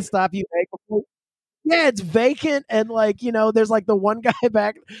right? last stop you make before. Yeah, it's vacant, and there's like the one guy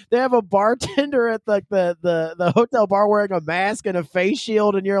back. They have a bartender at the hotel bar wearing a mask and a face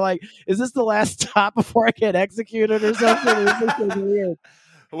shield, and you're like, "Is this the last stop before I get executed or something?" It's just so weird.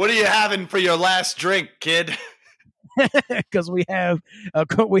 What are you having for your last drink, kid? Because we have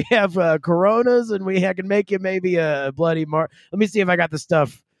Coronas, and I can make you maybe a Bloody Mary. Let me see if I got the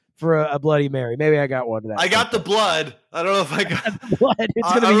stuff for a Bloody Mary. Maybe I got one of that. I got the blood. I don't know if I got the blood.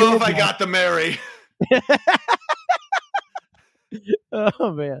 I don't know if I got the Mary.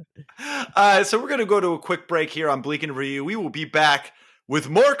 Oh man. So we're going to go to a quick break here on Bleak and Review. We will be back with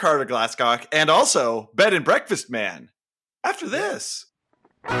more Carter Glasscock and also Bed and Breakfast Man after this.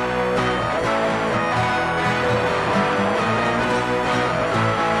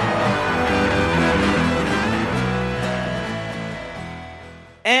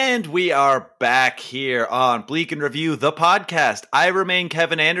 And we are back here on Bleak and Review, the podcast. I remain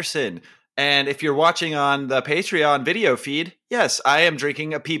Kevin Anderson. And if you're watching on the Patreon video feed, yes, I am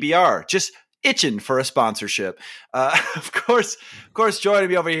drinking a PBR. Just itching for a sponsorship. Of course, joining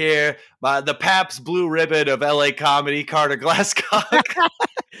me over here, the Pabst Blue Ribbon of LA comedy, Carter Glasscock.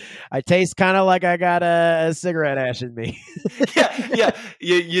 I taste kind of like I got a cigarette ash in me. Yeah.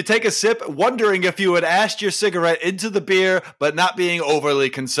 You take a sip, wondering if you had ashed your cigarette into the beer, but not being overly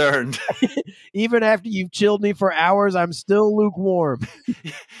concerned. Even after you've chilled me for hours, I'm still lukewarm.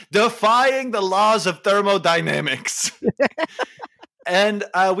 Defying the laws of thermodynamics. And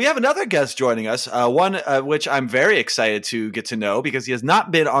we have another guest joining us, one which I'm very excited to get to know because he has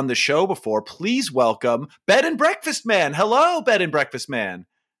not been on the show before. Please welcome Bed and Breakfast Man. Hello, Bed and Breakfast Man.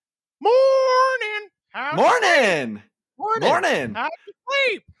 Morning. Morning. How'd you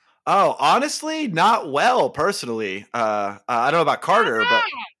sleep? Oh, honestly, not well, personally. I don't know about Carter, but...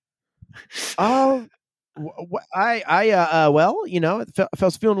 Oh, I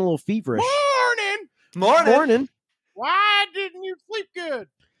was feeling a little feverish. Morning. Why didn't you sleep good?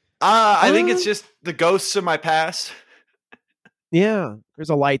 I think it's just the ghosts of my past. Yeah,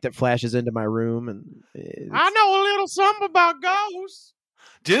 there's a light that flashes into my room, and I know a little something about ghosts.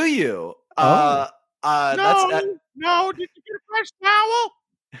 Do you? No. Did you get a fresh towel?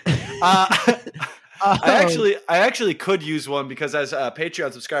 I actually could use one because, as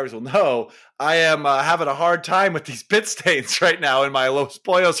Patreon subscribers will know, I am having a hard time with these pit stains right now in my Los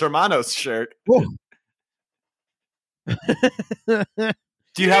Pollos Hermanos shirt. Do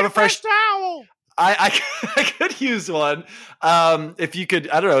you have a fresh towel? I could use one. If you could,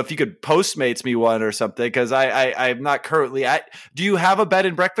 I don't know if you could Postmates me one or something, because I'm not currently at. Do you have a bed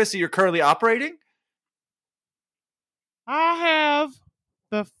and breakfast that you're currently operating? I have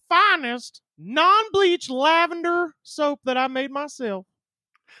the finest non-bleach lavender soap that I made myself.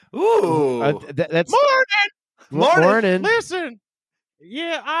 Ooh, that's morning. Listen,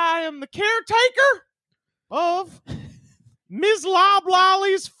 I am the caretaker of Ms.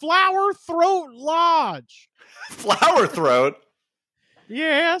 Loblolly's Flower Throat Lodge. Flower Throat?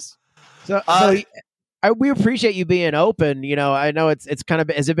 Yes. So we appreciate you being open. You know, I know it's kind of,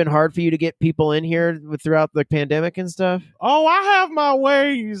 has it been hard for you to get people in here throughout the pandemic and stuff? Oh, I have my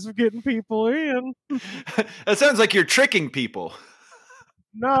ways of getting people in. That sounds like you're tricking people.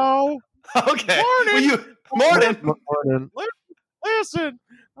 No. Okay. Morning. Morning. Listen,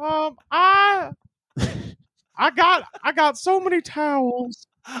 I got so many towels.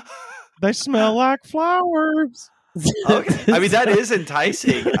 They smell like flowers. Okay. I mean, that is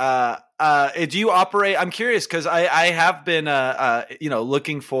enticing. Do you operate? I'm curious because I have been,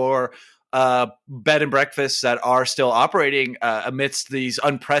 looking for bed and breakfasts that are still operating amidst these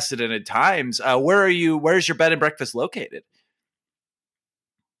unprecedented times. Where's your bed and breakfast located?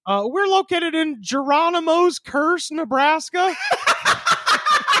 We're located in Geronimo's Curse, Nebraska.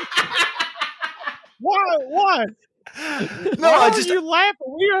 What? No, Why are you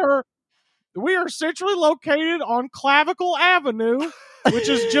laughing? We are centrally located on Clavicle Avenue, which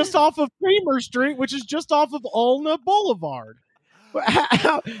is just off of Beamer Street, which is just off of Ulna Boulevard.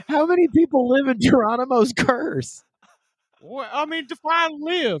 How many people live in Geronimo's Curse? Well, I mean, define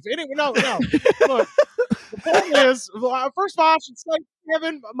live. Anyway, no. Look, the point is, first of all, I should say,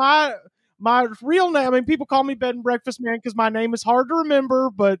 Kevin, my real name. I mean, people call me Bed and Breakfast Man because my name is hard to remember,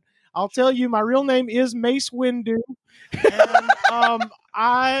 but I'll tell you, my real name is Mace Windu, and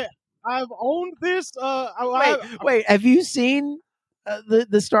I've owned this. Wait, have you seen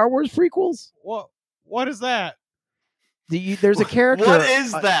the Star Wars prequels? What is that? There's a character. What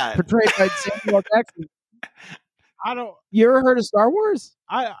is that? Portrayed by Samuel Jackson. I don't. You ever heard of Star Wars?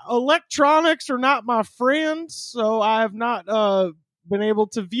 Electronics are not my friends, so I have not been able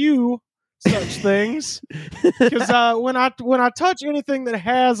to view such things. Because when I touch anything that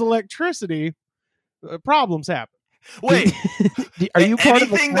has electricity, problems happen. Wait, are you part of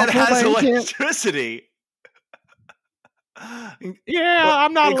anything that has electricity? Yeah,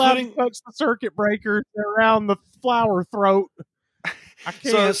 I'm not allowed to touch the circuit breakers around the flower throat. I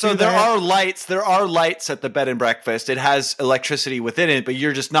can't. So there are lights. There are lights at the bed and breakfast. It has electricity within it, but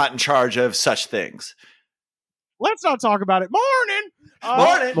you're just not in charge of such things. Let's not talk about it.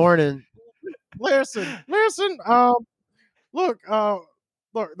 Morning. Morning. Listen. Look.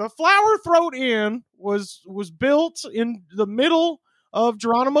 The Flower Throat Inn was built in the middle of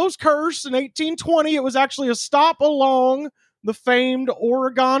Geronimo's Curse in 1820. It was actually a stop along the famed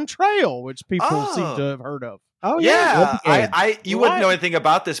Oregon Trail, which people seem to have heard of. Oh yeah. You wouldn't know anything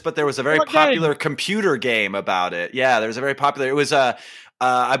about this, but there was a very popular computer game about it. Yeah, there was a very popular. It was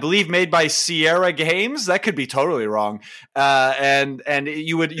I believe made by Sierra Games. That could be totally wrong. And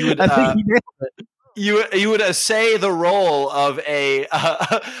you would I think he nailed it. You would essay the role of a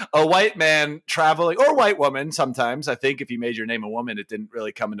white man traveling, or white woman sometimes. I think if you made your name a woman, it didn't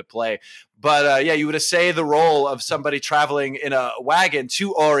really come into play. But you would essay the role of somebody traveling in a wagon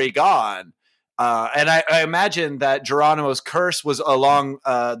to Oregon. And I imagine that Geronimo's Curse was along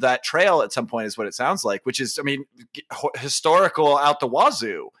that trail at some point, is what it sounds like, which is, I mean, historical out the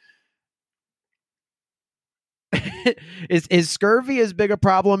wazoo. Is scurvy as big a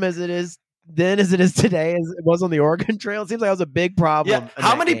problem as it is then as it is today as it was on the Oregon Trail? It seems like that was a big problem. Yeah.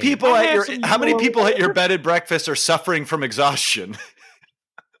 How many people at your bed and breakfast are suffering from exhaustion?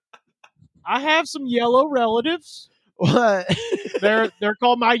 I have some yellow relatives. What? They're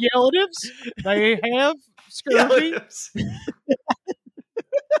called my relatives. They have scurvy.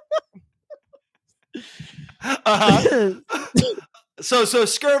 So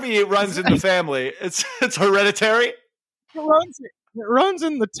scurvy runs in the family. It's hereditary. It runs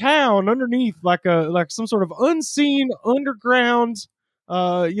in the town underneath, like some sort of unseen underground,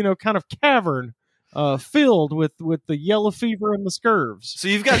 kind of cavern, filled with the yellow fever and the scurvs. So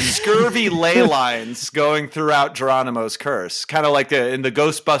you've got scurvy ley lines going throughout Geronimo's Curse, kind of like in the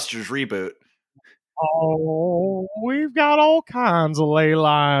Ghostbusters reboot. Oh, we've got all kinds of ley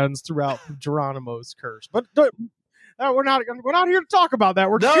lines throughout Geronimo's Curse, but we're not here to talk about that.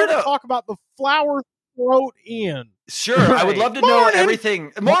 We're here to talk about the Flower Throat Inn. Sure, I would love to know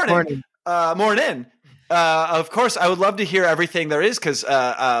everything. Morning. Of course, I would love to hear everything there is, because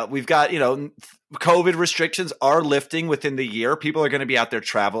we've got, COVID restrictions are lifting within the year. People are going to be out there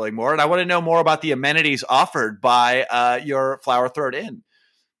traveling more, and I want to know more about the amenities offered by your Flower Throat Inn.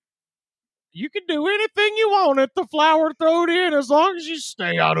 You can do anything you want at the Flower Throat Inn as long as you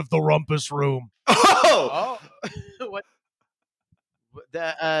stay out of the rumpus room. Oh!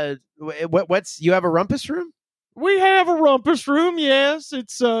 What's you have a rumpus room? We have a rumpus room, yes.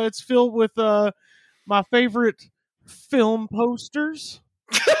 It's filled with my favorite film posters.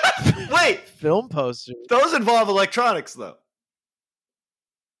 Wait, film posters? Those involve electronics, though.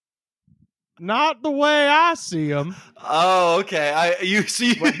 Not the way I see them. Oh, okay. You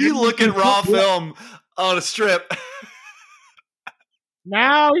look at raw film on a strip.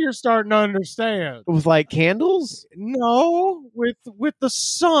 Now you're starting to understand. With like candles? No, with the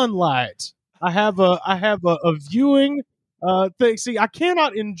sunlight. I have a viewing thing. See, I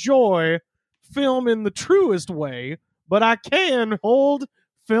cannot enjoy film in the truest way, but I can hold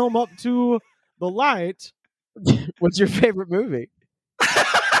film up to the light. What's your favorite movie?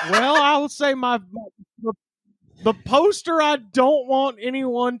 Well, I would say the poster I don't want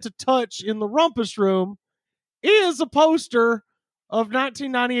anyone to touch in the rumpus room is a poster of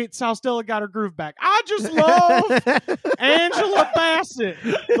 1998 South Stella Got Her Groove Back. I just love Angela Bassett.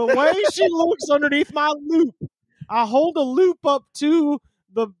 The way she looks underneath my loop. I hold a loop up to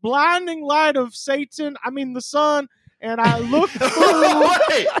the blinding light of Satan, the sun, and I look through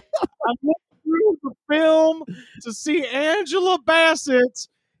the film to see Angela Bassett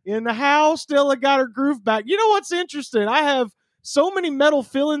in how Stella got her groove back. You know what's interesting? I have so many metal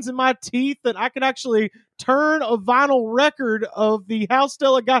fillings in my teeth that I could actually turn a vinyl record of the How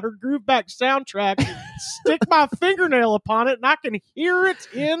Stella Got Her Groove Back soundtrack, stick my fingernail upon it, and I can hear it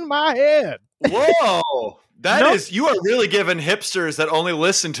in my head. Whoa. Nope. You are really giving hipsters that only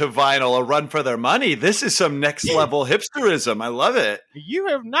listen to vinyl a run for their money. This is some next level hipsterism. I love it. You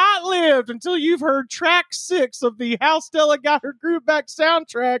have not lived until you've heard track 6 of the How Stella Got Her Groove Back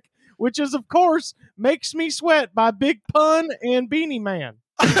soundtrack, which is, of course, Makes Me Sweat by Big Pun and Beanie Man.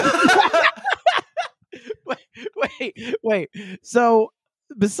 Wait. So,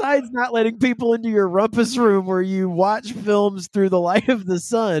 besides not letting people into your rumpus room where you watch films through the light of the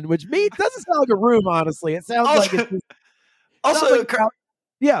sun, which doesn't sound like a room, honestly. It sounds like it's just, Also, like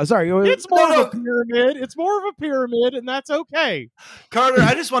yeah, sorry. It's more of a pyramid. It's more of a pyramid, and that's okay. Carter,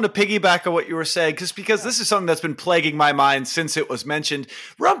 I just want to piggyback on what you were saying, because this is something that's been plaguing my mind since it was mentioned.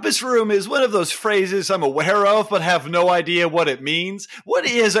 Rumpus room is one of those phrases I'm aware of, but have no idea what it means. What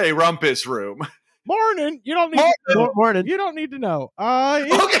is a rumpus room? Morning. You don't need Morning. You don't need to know.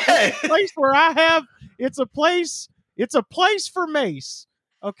 Okay. It's a place where I have. It's a place for Mace.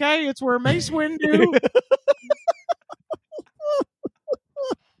 Okay, it's where Mace Windu.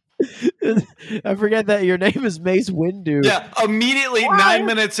 I forget that your name is Mace Windu. Yeah, immediately 9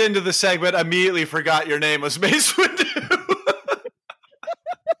 minutes into the segment, immediately forgot your name was Mace Windu.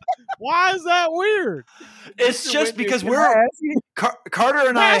 Why is that weird? It's Mr. just Windu, because can we're I ask you? Carter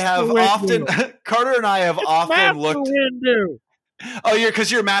and I have Master often Carter and I have often Master looked. Windu. Oh,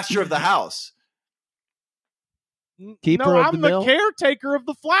 you're master of the house. Keeper no, of I'm the the mill? caretaker of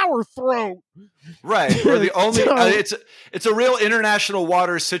the flower throat. Right, or the only So- it's a real international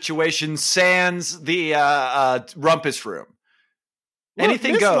waters situation. Sans the rumpus room. Look,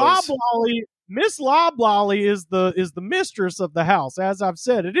 Anything Miss goes. Miss Loblolly is the mistress of the house. As I've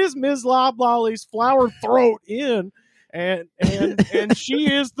said, it is Miss Loblolly's flower throat inn, and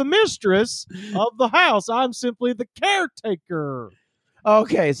she is the mistress of the house. I'm simply the caretaker.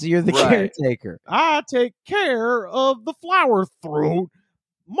 Okay, so you're the Right. caretaker. I take care of the flower throat.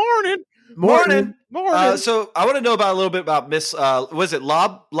 Morning. Morning. So, So I want to know a little bit about Miss. Was it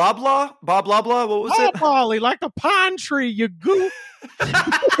Loblaw? Bob Loblaw? What was it? Loblolly, like the pine tree, you goof.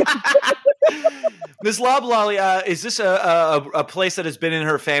 Miss Loblolly, is this a place that has been in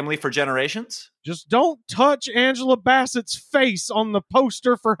her family for generations? Just don't touch Angela Bassett's face on the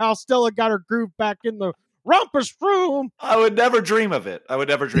poster for How Stella Got Her Groove Back in the Rumpus Room. I would never dream of it.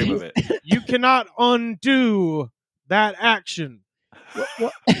 You cannot undo that action.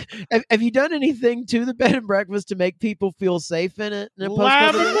 What, have you done anything to the bed and breakfast to make people feel safe in it? In a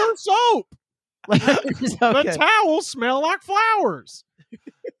post-COVID Lavender soap. Okay. The towels smell like flowers.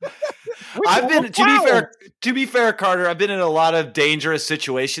 I've been to be fair, Carter, I've been in a lot of dangerous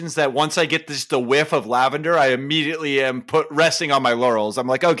situations that once I get the whiff of lavender, I immediately am resting on my laurels. I'm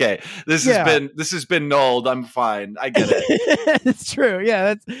like, okay, this has been nulled. I'm fine. I get it. It's true.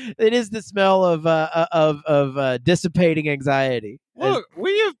 Yeah, it is the smell of dissipating anxiety. Look,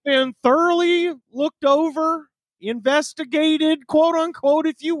 we have been thoroughly looked over, investigated, quote unquote,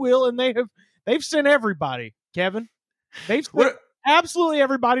 if you will, and they've sent everybody, Kevin. They've sent absolutely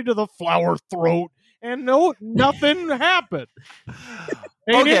everybody to the flower throat, and nothing happened.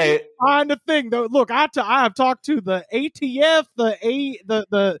 They didn't find a thing. Though, look, I have talked to the ATF, the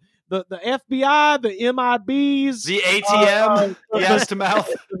FBI, the MIBs, the ATM, yes to mouth.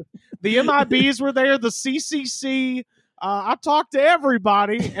 The MIBs were there, the CCC. I talked to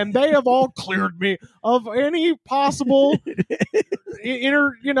everybody, and they have all cleared me of any possible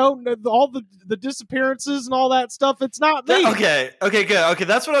all the disappearances and all that stuff. It's not me. Okay, good. Okay,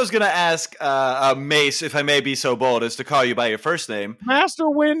 that's what I was going to ask Mace, if I may be so bold as to call you by your first name. Master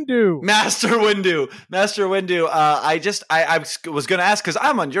Windu. I was going to ask because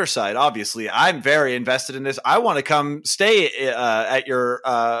I'm on your side, obviously. I'm very invested in this. I want to come stay at your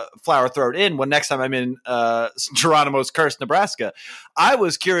Flower Throat Inn when next time I'm in Geronimo's Cursed, Nebraska. I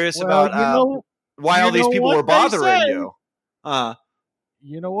was curious about why all these people were bothering you.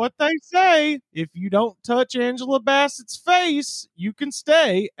 You know what they say? If you don't touch Angela Bassett's face, you can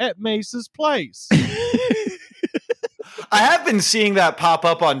stay at Mace's place. I have been seeing that pop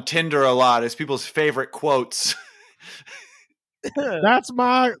up on Tinder a lot as people's favorite quotes.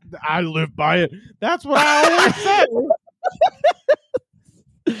 I live by it. That's what I always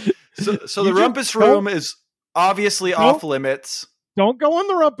say. So the rumpus room is obviously off limits. Don't go in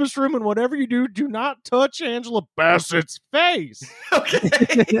the rumpus room, and whatever you do, do not touch Angela Bassett's face. Okay.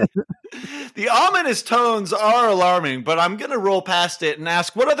 The ominous tones are alarming, but I'm going to roll past it and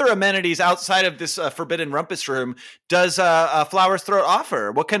ask, what other amenities outside of this forbidden rumpus room does Flowers Throat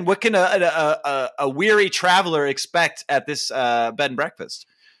offer? What can a weary traveler expect at this bed and breakfast?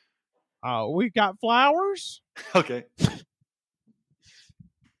 We got flowers. Okay.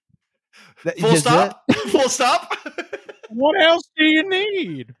 Full stop. Full stop. What else do you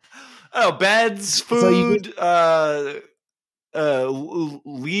need? Oh, beds, food,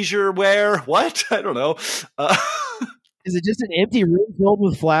 leisure wear. What? I don't know. Is it just an empty room filled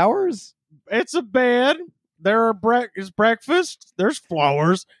with flowers? It's a bed. There is breakfast. There's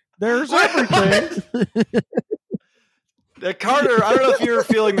flowers. There's everything. Carter, I don't know if you're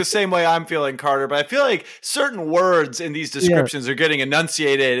feeling the same way I'm feeling, Carter, but I feel like certain words in these descriptions are getting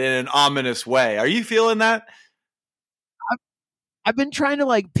enunciated in an ominous way. Are you feeling that? I've been trying to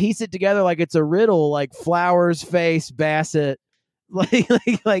like piece it together like it's a riddle, like Flowers, face, Bassett, like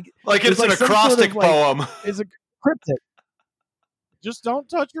it's an acrostic poem. It's a cryptic. Just don't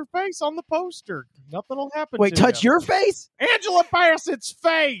touch your face on the poster. Nothing will happen. Wait, touch your face? Angela Bassett's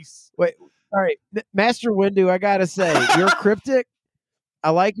face. Wait, all right, Master Windu, I gotta say, you're cryptic.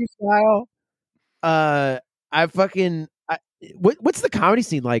 I like your style. What's the comedy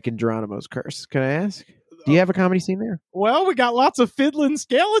scene like in Geronimo's Curse? Can I ask? Do you have a comedy scene there? Well, we got lots of fiddling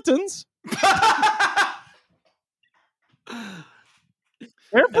skeletons. They're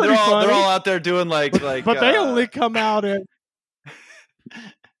pretty funny. They're all out there doing like. But they only come out at.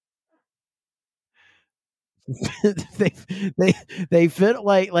 they fit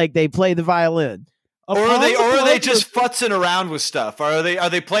like they play the violin. Or are they just futzing around with stuff? Are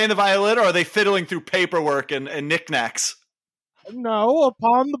they playing the violin, or are they fiddling through paperwork and knickknacks? No,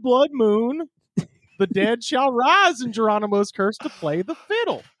 upon the blood moon, the dead shall rise in Geronimo's Curse to play the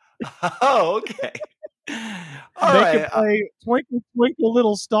fiddle. Oh, okay. All they right. can play Twinkle Twinkle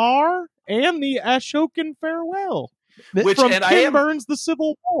Little Star and the Ashokan Farewell, from Ken Burns' The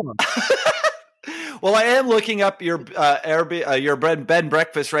Civil War. Well, I am looking up your your bed and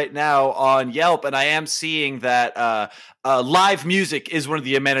breakfast right now on Yelp, and I am seeing that live music is one of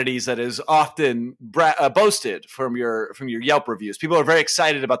the amenities that is often boasted from your Yelp reviews. People are very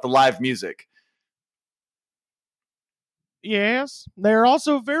excited about the live music. Yes, they're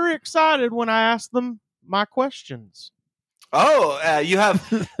also very excited when I ask them my questions. Oh, you have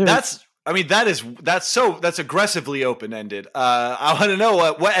that's aggressively open-ended. I want to know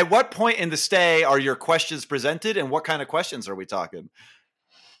at what point in the stay are your questions presented, and what kind of questions are we talking?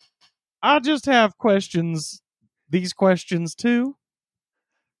 I just have questions. These questions too.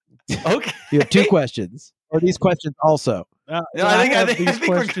 Okay, you have two questions, or these questions also. I think these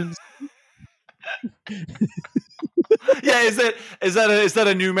questions. Yeah, is that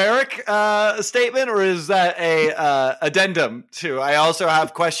a numeric statement, or is that a addendum to? I also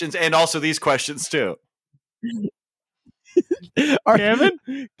have questions, and also these questions too.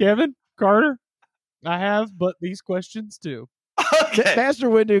 Kevin, Carter, I have, but these questions too. Okay, Master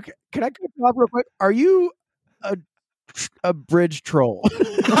Windu, can I cut you off real quick? Are you a bridge troll?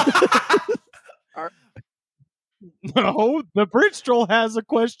 No, the bridge troll has a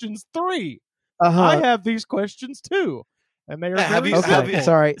questions 3. I have these questions too, and they are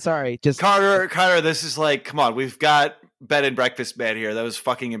Sorry. Just Carter. This is like, come on, we've got bed and breakfast man here. That was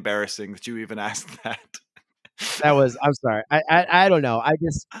fucking embarrassing that you even asked that. That was. I'm sorry. I don't know.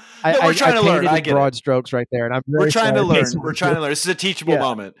 We're trying to learn. I get broad strokes right there, and I'm. We're trying to learn. We're trying to learn. This is a teachable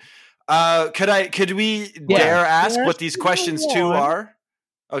moment. Could we dare ask what these questions 2 are?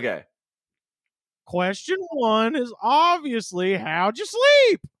 Okay. Question 1 is obviously, how'd you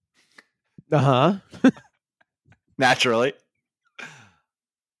sleep? Naturally.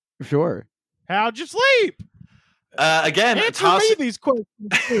 Sure. How'd you sleep? Again, answer me these questions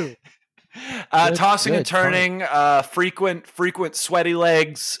too. Tossing and turning, frequent sweaty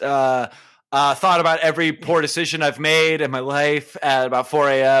legs. Thought about every poor decision I've made in my life at about 4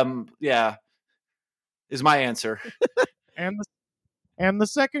 a.m. Yeah, is my answer. And the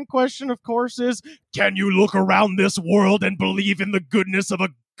second question, of course, is, can you look around this world and believe in the goodness of a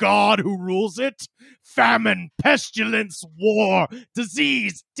God who rules it? Famine, pestilence, war,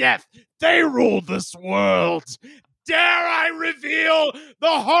 disease, death, they rule this world. Dare I reveal the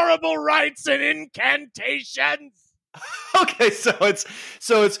horrible rites and incantations? Okay, so it's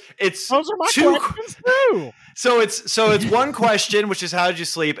those are my questions too. So it's one question, which is how'd you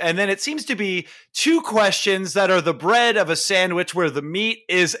sleep, and then it seems to be 2 questions that are the bread of a sandwich where the meat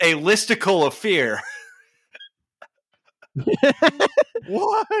is a listicle of fear.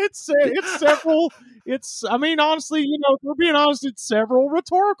 What? It's I mean, honestly, if we're being honest, it's several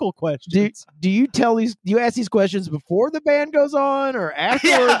rhetorical questions. Do you ask these questions before the band goes on or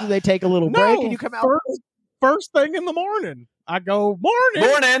afterwards? Yeah. Do they take a little break and you come out? First thing in the morning. I go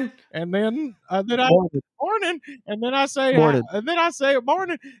Morning. and then I Morning. morning, and then I say Morning. and then I say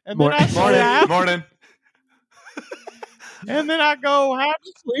morning, and Morning. then I say Morning. and then I go, how'd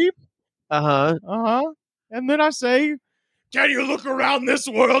you sleep? And then I say, can you look around this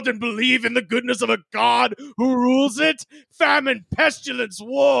world and believe in the goodness of a God who rules it? Famine, pestilence,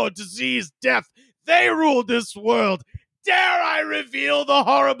 war, disease, death, they rule this world. Dare I reveal the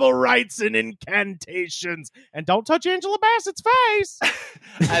horrible rites and incantations? And don't touch Angela Bassett's face.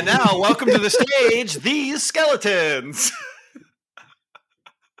 And now, welcome to the stage, these skeletons.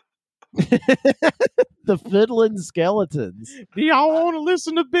 The fiddling skeletons. Do y'all want to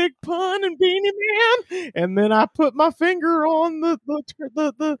listen to Big Pun and Beanie Man? And then I put my finger on the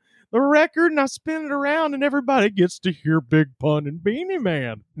record and I spin it around, and everybody gets to hear Big Pun and Beanie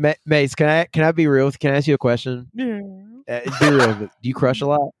Man. Mace, can I be real? Can I ask you a question? Yeah. Be real. Do you crush a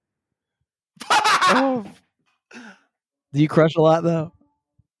lot? Of Do you crush a lot though?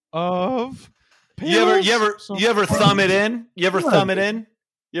 You ever thumb it in? You ever thumb it in?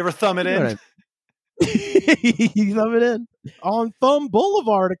 You thumb it in on Thumb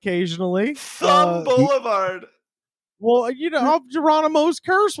Boulevard occasionally. Thumb Boulevard. Well, of Geronimo's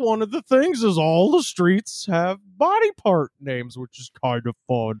curse, one of the things is all the streets have body part names, which is kind of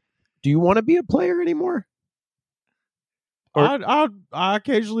fun. Do you want to be a player anymore? I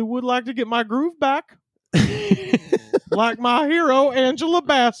occasionally would like to get my groove back. Like my hero, Angela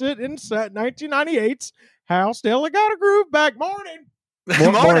Bassett, in 1998's How Stella Got a Groove Back. Morning.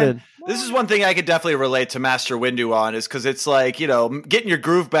 Morning. This is one thing I could definitely relate to Master Windu on, is because it's like, getting your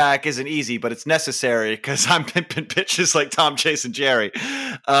groove back isn't easy, but it's necessary because I'm pimping bitches like Tom, Chase, and Jerry.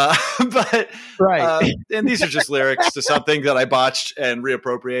 But right. And these are just lyrics to something that I botched and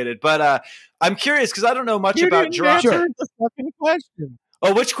reappropriated. But I'm curious because I don't know much about Geronimo. You didn't answer the second question.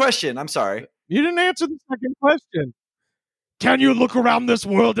 Oh, which question? I'm sorry. You didn't answer the second question. Can you look around this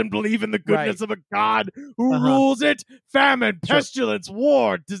world and believe in the goodness of a God who rules it? Famine, pestilence,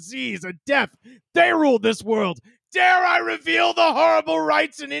 war, disease, and death, they rule this world. Dare I reveal the horrible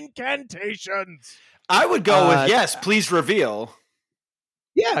rites and incantations? I would go with yes, please reveal.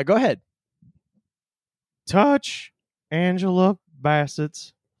 Yeah, go ahead. Touch Angela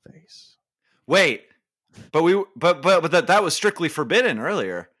Bassett's face. Wait, but that was strictly forbidden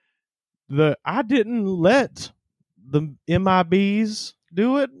earlier. I didn't let the MIBs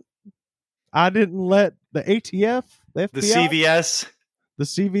do it. I didn't let the ATF, the FBI, the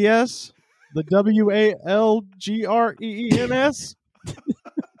CVS, the WALGREENS.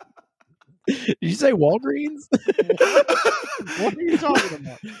 Did you say Walgreens? What are you talking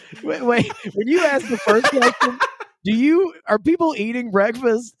about? Wait, when you ask the first question, are people eating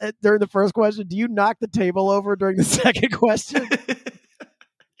breakfast during the first question? Do you knock the table over during the second question?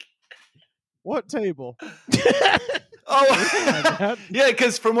 What table? Oh, yeah,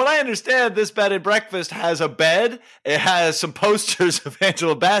 because from what I understand, this bed and breakfast has a bed, it has some posters of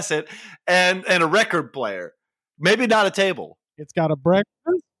Angela Bassett, and a record player. Maybe not a table. It's got a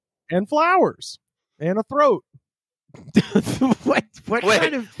breakfast and flowers and a throat. What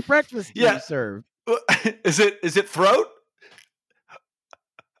kind of breakfast do you serve? Is it throat?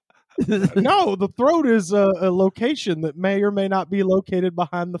 No, the throat is a location that may or may not be located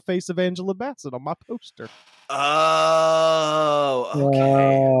behind the face of Angela Bassett on my poster. Oh, okay.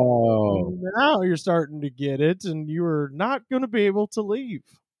 Oh. Now you're starting to get it, and you are not going to be able to leave.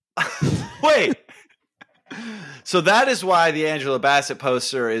 Wait. So that is why the Angela Bassett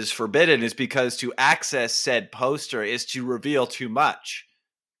poster is forbidden, is because to access said poster is to reveal too much.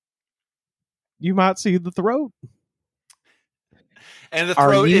 You might see the throat. And the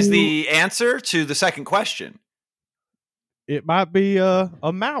throat is the answer to the second question. It might be a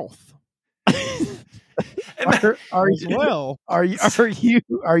mouth. Are you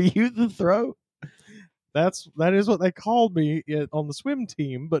the throat? That is what they called me on the swim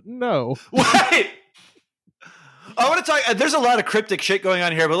team, but no. Wait. I want to talk. There's a lot of cryptic shit going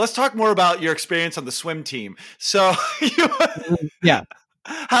on here, but let's talk more about your experience on the swim team. So, yeah.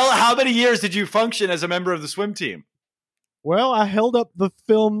 How many years did you function as a member of the swim team? Well, I held up the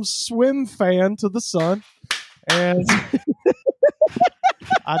film Swim Fan to the sun, and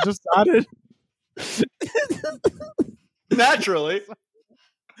I decided. Naturally.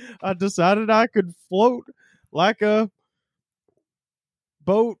 I decided I could float like a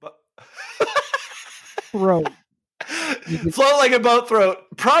boat throat. Float like a boat throat.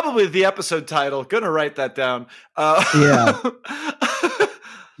 Probably the episode title. Gonna write that down. Yeah.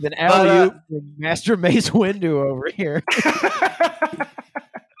 Then alley-oop from Master Mace Windu over here.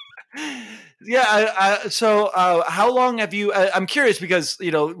 Yeah. So, how long have you? I'm curious because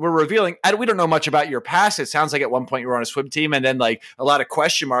we're revealing. We don't know much about your past. It sounds like at one point you were on a swim team, and then like a lot of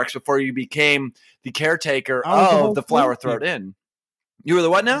question marks before you became the caretaker of the Flower Throat Inn. You were the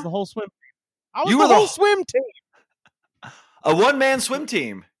what now? The whole swim. I was the whole swim team. A one-man swim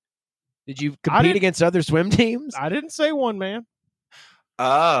team. Did you compete against other swim teams? I didn't say one man.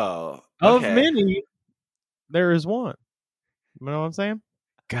 Oh, okay. Of many, there is one. You know what I'm saying?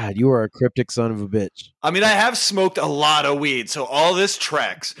 God, you are a cryptic son of a bitch. I mean, I have smoked a lot of weed, so all this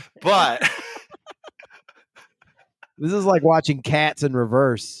tracks, but this is like watching Cats in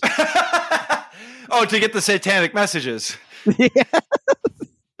reverse. Oh, to get the satanic messages. Yeah.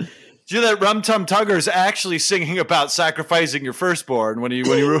 Do you know that Rum Tum Tugger's actually singing about sacrificing your firstborn when you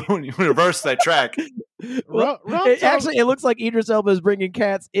reverse that track? Well, it looks like Idris Elba is bringing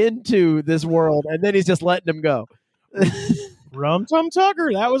cats into this world, and then he's just letting them go. Rum Tum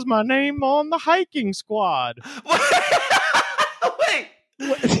Tugger, that was my name on the hiking squad. Wait,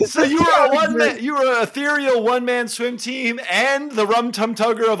 so you were you were an ethereal one-man swim team and the Rum Tum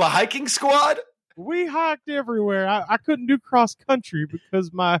Tugger of a hiking squad? We hiked everywhere. I couldn't do cross country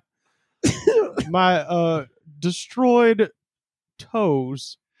because my destroyed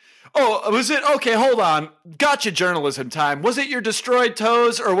toes. Oh, was it? Okay, hold on. Gotcha journalism time. Was it your destroyed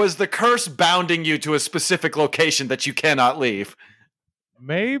toes, or was the curse bounding you to a specific location that you cannot leave?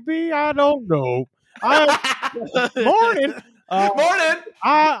 Maybe, I don't know. Morning. Morning.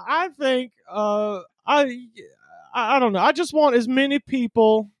 I think, I don't know. I just want as many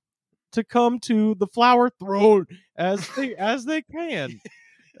people to come to the Flower Throat as they can.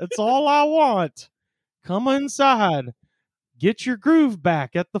 That's all I want. Come inside. Get your groove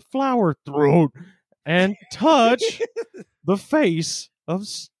back at the Flower Throat and touch the face of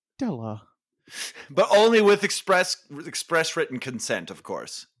Stella. But only with express written consent, of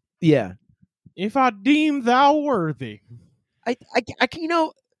course. Yeah. If I deem thou worthy. I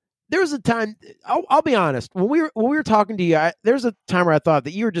there was a time, I'll be honest, when we were talking to you, there was a time where I thought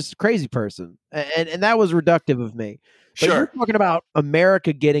that you were just a crazy person, and that was reductive of me. But sure. You're talking about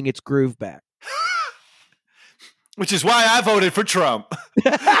America getting its groove back. Which is why I voted for Trump.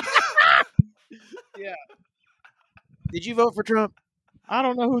 Yeah. Did you vote for Trump? I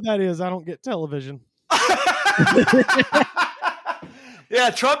don't know who that is. I don't get television. Yeah,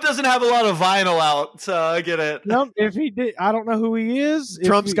 Trump doesn't have a lot of vinyl out, so I get it. No, if he did, I don't know who he is.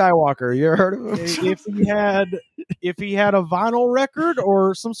 Trump Skywalker. You ever heard of him? If he had a vinyl record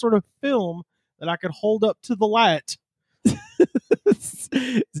or some sort of film that I could hold up to the light.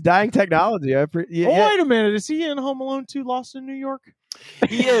 It's dying technology. Wait a minute. Is he in Home Alone 2 Lost in New York?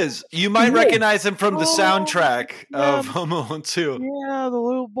 He is. You might recognize him from the soundtrack of Home Alone 2. Yeah, the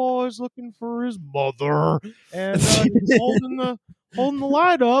little boy's looking for his mother. And he's holding the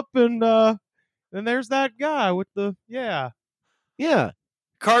light up. And then there's that guy with the, yeah.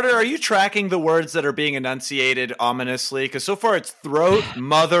 Carter, are you tracking the words that are being enunciated ominously? Because so far it's throat,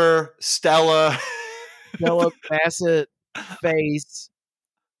 mother, Stella. Stella Bassett, face.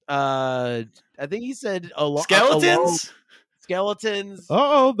 I think he said skeletons. Skeletons.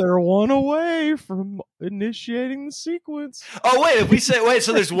 Uh-oh, they're one away from initiating the sequence. Oh wait, if we say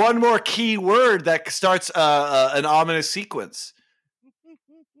so there's one more key word that starts an ominous sequence.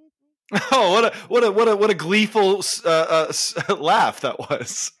 Oh, what a gleeful laugh that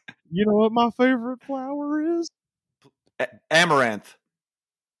was. You know what my favorite flower is? Amaranth.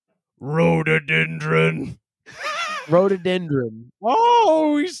 Rhododendron. Rhododendron.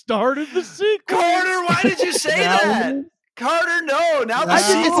 Oh, we started the sequence. Carter, why did you say that? Carter, no. Now the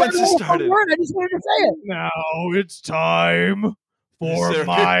sequence has started. I just wanted to say it. Now it's time for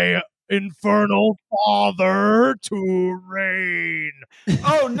my infernal father to reign.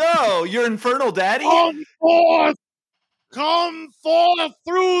 Oh no, your infernal daddy? Come forth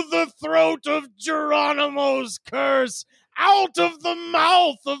through the throat of Geronimo's curse, out of the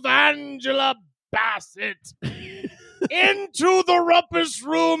mouth of Angela Bassett, into the rumpus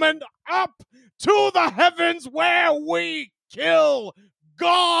room and up to the heavens where we kill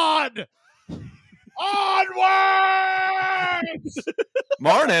God. Onwards!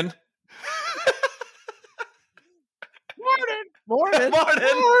 Morning. Morning.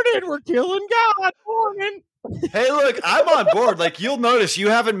 We're killing God. Morning. Hey, look, I'm on board. Like, you'll notice you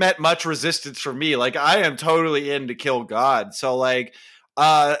haven't met much resistance from me. Like, I am totally in to kill God. So, like,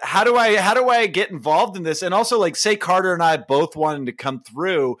 how do I get involved in this? And also, like, say Carter and I both wanted to come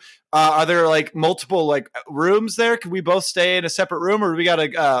through. Are there like multiple like rooms there? Can we both stay in a separate room, or do we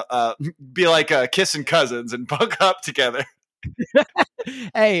gotta be like kissing cousins and bunk up together?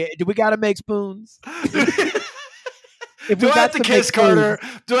 Hey, do we got to make spoons? Do If we I have got to make kiss spoons, Carter?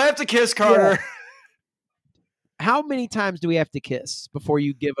 Do I have to kiss Carter? how many times do we have to kiss before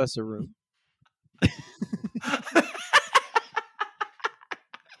you give us a room?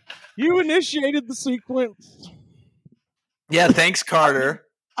 You initiated the sequence. Yeah, thanks, Carter.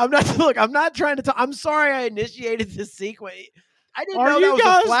 I'm not trying to talk. I'm sorry I initiated this sequence. I didn't Are know you that was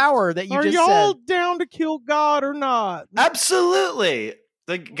guys- a flower that you Are just y'all said. down to kill God or not? Absolutely.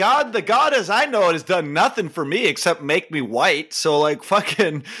 The God as I know it has done nothing for me except make me white. So like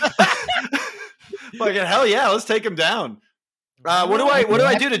fucking hell yeah, let's take him down. What do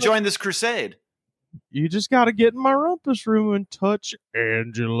I do to join this crusade? You just got to get in my rumpus room and touch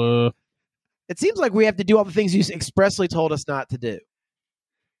Angela. It seems like we have to do all the things you expressly told us not to do.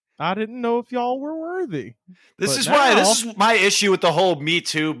 I didn't know if y'all were worthy. This But is my issue with the whole Me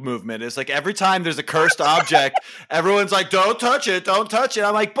Too movement. Is like every time there's a cursed object, everyone's like, don't touch it, don't touch it.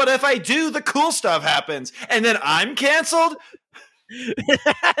 I'm like, but if I do, the cool stuff happens. And then I'm canceled?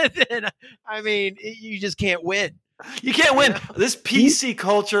 I mean, you just can't win. You can't win. This PC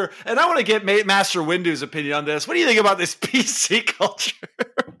culture, and I want to get Master Windu's opinion on this. What do you think about this PC culture?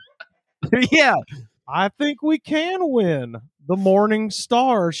 Yeah. I think we can win. The morning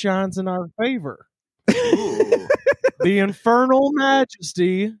star shines in our favor. Ooh. The infernal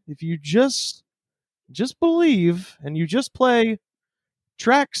majesty, if you just believe and you just play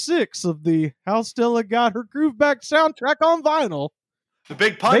track 6 of the How Stella Got Her Groove Back soundtrack on vinyl, The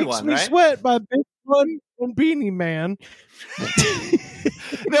big pun Makes one, Me right? Sweat by Big Pun and Beanie Man.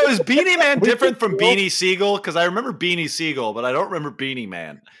 No, is Beanie Man different from Beanie Siegel? Because I remember Beanie Siegel, but I don't remember Beanie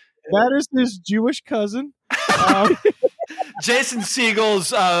Man. That is his Jewish cousin. Jason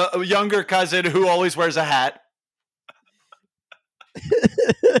Siegel's younger cousin who always wears a hat.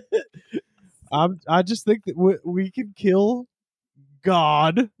 I just think that we can kill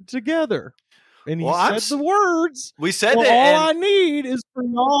God together. And he Well, said the words. We said Well, that. all I need is for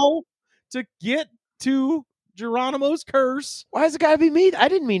y'all to get to Geronimo's curse. Why has it got to be me? I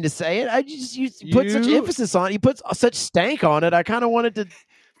didn't mean to say it. I just you put such You- emphasis on it. You put such stank on it. I kind of wanted to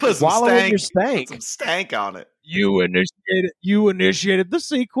put some wallow in stank, your put stank. some stank on it. You initiated the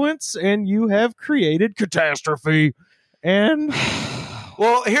sequence, and you have created catastrophe. And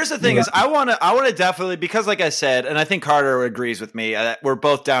Well, here's the thing: is I want to definitely, because like I said, and I think Carter agrees with me. We're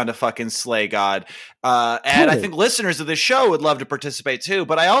both down to fucking slay God, and I Cool. think listeners of this show would love to participate too.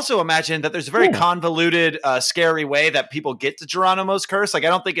 But I also imagine that there's a very Cool. convoluted, scary way that people get to Geronimo's curse. Like I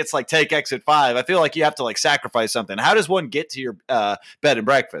don't think it's like take exit 5. I feel like you have to like sacrifice something. How does one get to your bed and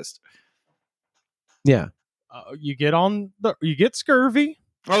breakfast? Yeah. you get scurvy.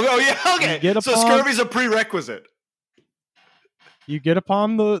 Oh yeah, okay. Get So upon- scurvy's a prerequisite. You get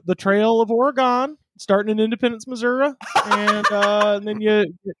upon the trail of Oregon, starting in Independence, Missouri, and then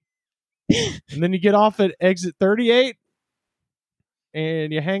you get off at exit 38,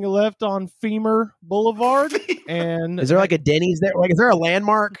 and you hang a left on Femur Boulevard. And Is there like a Denny's there? Like, is there a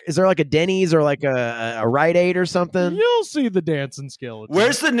landmark? Is there like a Denny's or like a Rite Aid or something? you'll see the dancing skeleton.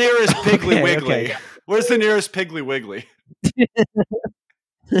 Where's the nearest Piggly Okay, Wiggly? okay. Where's the nearest Piggly Wiggly?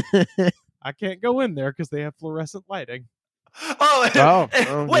 I can't go in there because they have fluorescent lighting. Oh,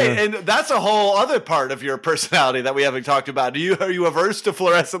 wait, yeah. and that's a whole other part of your personality that we haven't talked about. Are you averse to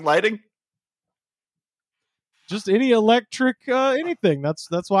fluorescent lighting? Just any electric anything. That's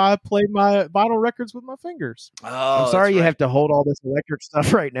why I play my vinyl records with my fingers. Oh, I'm sorry that's you right. have to hold all this electric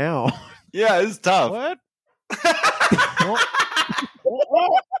stuff right now. Yeah, it's tough. What?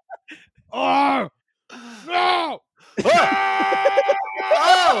 Oh no!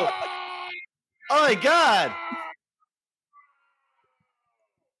 Oh! Oh my god!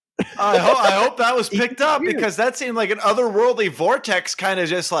 I hope that was picked up because that seemed like an otherworldly vortex kind of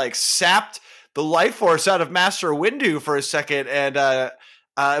just like sapped the life force out of Master Windu for a second and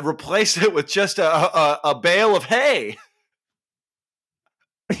replaced it with just a bale of hay.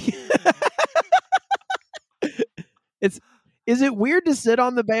 Is it weird to sit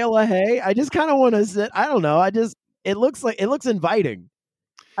on the bale of hay? I just kind of want to sit. I don't know. It looks inviting.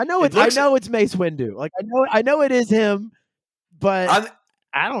 I know It looks- it's Mace Windu. Like I know it is him, but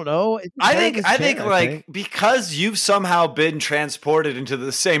I don't know. It's I hang think his chin, like because you've somehow been transported into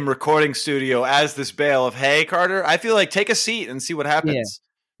the same recording studio as this bale of hay, Carter. I feel like take a seat and see what happens.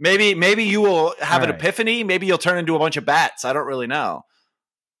 Maybe you will have All an right. epiphany. Maybe you'll turn into a bunch of bats. I don't really know.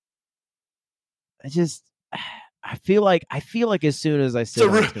 I feel like as soon as I sit, So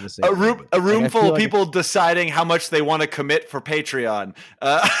down, it's gonna say A room I full feel of like people deciding how much they want to commit for Patreon.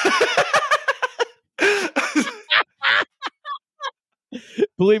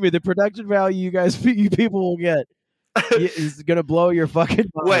 Believe me, the production value you people will get. is gonna blow your fucking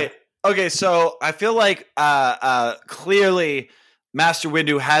mind. Wait. Okay, so I feel like clearly Master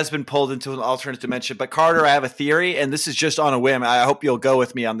Windu has been pulled into an alternate dimension. But Carter, I have a theory, and this is just on a whim. I hope you'll go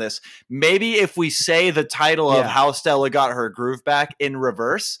with me on this. Maybe if we say the title of How Stella Got Her Groove Back in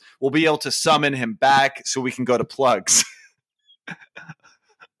reverse, we'll be able to summon him back so we can go to plugs.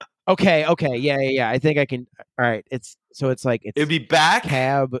 Okay, yeah. I think I can. All right, it'd be back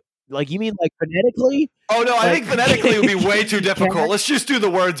cab. Like, you mean like phonetically? Oh no, I think phonetically would be way too difficult. Let's just do the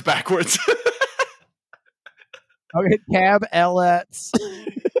words backwards. Okay, cab Ellets.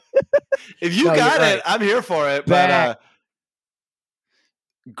 If you got it, I'm here for it. Back.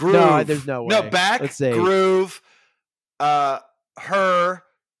 But groove. No, there's no way. No, back. Let's see. Groove. Her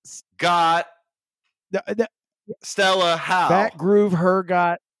got Stella how. Back groove. Her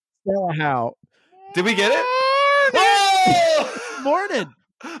got Stella how. Did we get it? Oh! Morning.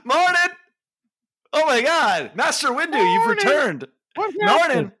 Morning. Oh my God, Master Windu, you've returned. What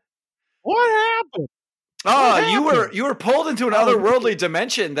happened? What happened? Oh, you were pulled into an otherworldly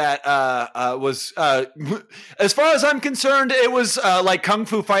dimension that was as far as I'm concerned, it was like kung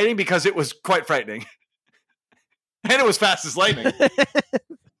fu fighting because it was quite frightening. And it was fast as lightning.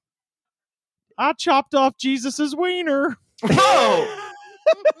 I chopped off Jesus's wiener. Whoa!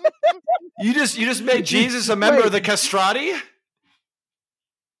 You just made Jesus a member of the castrati?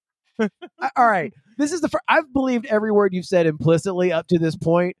 All right. This is I've believed every word you've said implicitly up to this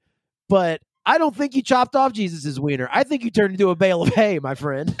point, but I don't think you chopped off Jesus's wiener. I think you turned into a bale of hay, my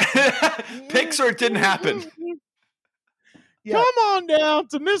friend. Pixar, it didn't happen. Yeah. Come on down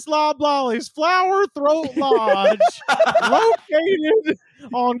to Miss Loblolly's Flower Throat Lodge, located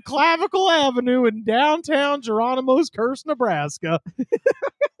on Clavicle Avenue in downtown Geronimo's Curse, Nebraska.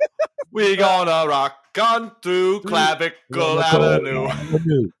 We gonna rock on through Clavicle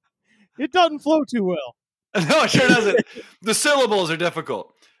Avenue. It doesn't flow too well. No, it sure doesn't. The syllables are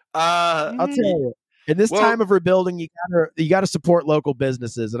difficult. I'll tell you. In this time of rebuilding, you gotta support local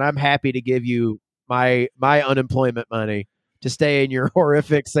businesses, and I'm happy to give you my unemployment money to stay in your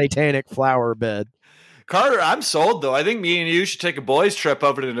horrific satanic flower bed. Carter, I'm sold though. I think me and you should take a boys trip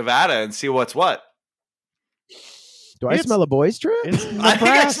over to Nevada and see what's what. Do I smell a boys trip? I think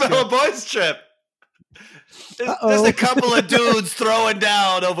I smell a boys trip. There's a couple of dudes throwing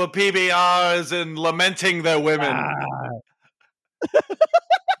down over PBRs and lamenting their women.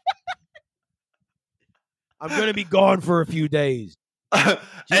 I'm going to be gone for a few days. Hey,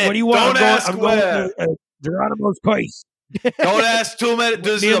 what do you want? I'm going to Geronimo's Place. Don't ask too many.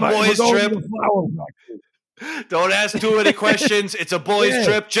 This is a boys' trip. Don't ask too many questions. It's a boys'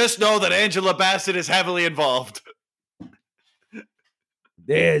 trip. Just know that Angela Bassett is heavily involved.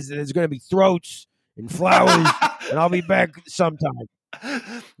 There's going to be throats and flowers, and I'll be back sometime.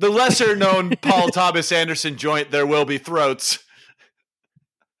 The lesser-known Paul Thomas Anderson joint, There Will Be Throats.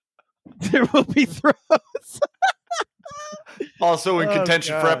 There will be throats. Also in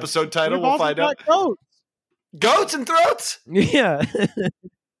contention for episode title. We'll find out. Goats. Goats and throats? Yeah.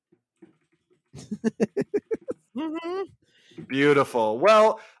 Mm-hmm. Beautiful.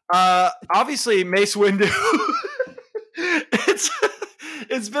 Well, obviously, Mace Windu.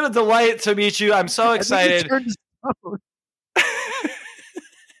 It's been a delight to meet you. I'm so excited.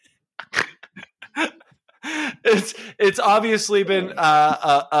 It's obviously been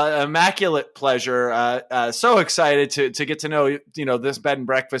an immaculate pleasure. So excited to get to know this bed and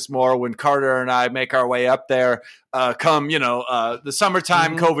breakfast more when Carter and I make our way up there. Come the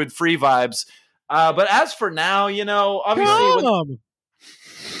summertime COVID free vibes. But as for now, obviously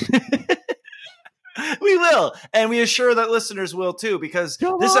we will, and we assure that listeners will too, because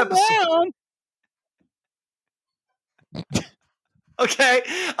this episode. Okay,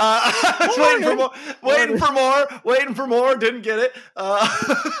 I was waiting for more, didn't get it.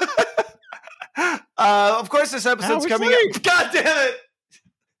 Of course, this episode's coming out. God damn it!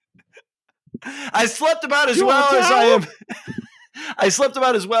 I slept about as well as I am. I slept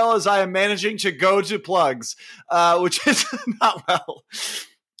about as well as I am managing to go to plugs, which is not well.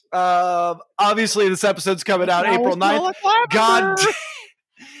 Obviously, this episode's coming out April 9th. God,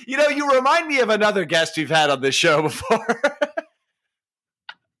 you remind me of another guest we've had on this show before.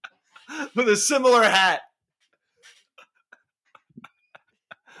 With a similar hat.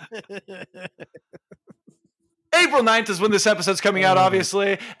 April 9th is when this episode's coming out,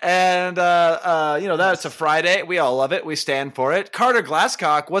 obviously. And, that's a Friday. We all love it. We stand for it. Carter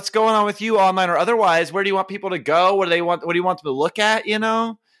Glasscock, what's going on with you, online or otherwise? Where do you want people to go? What do you want them to look at,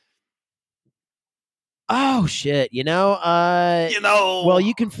 Oh shit! Well,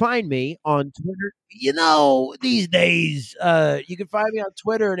 you can find me on Twitter. These days, you can find me on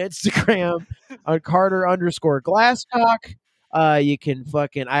Twitter and Instagram on Carter_Glasscock. You can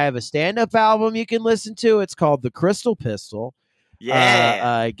I have a stand-up album you can listen to. It's called The Crystal Pistol.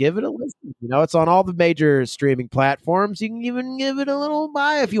 Yeah. Give it a listen. It's on all the major streaming platforms. You can even give it a little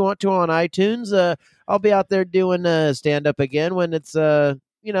buy if you want to on iTunes. I'll be out there doing stand-up again when it's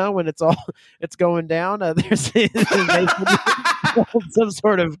when it's all it's going down. There's some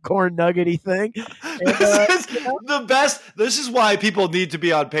sort of corn nuggety thing. This is the best. This is why people need to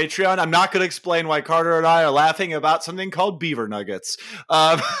be on Patreon. I'm not going to explain why Carter and I are laughing about something called beaver nuggets.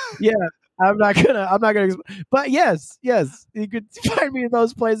 Yeah. I'm not gonna. But yes, you could find me in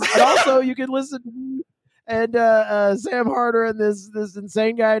those places. And also, you can listen to me and Sam Harder and this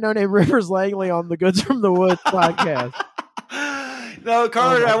insane guy named Rivers Langley on the Goods from the Woods podcast. No,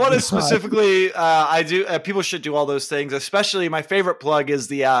 Carter, I want to God. specifically. I do. People should do all those things. Especially, my favorite plug is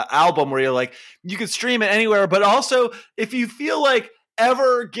the album where you're like, you can stream it anywhere. But also, if you feel like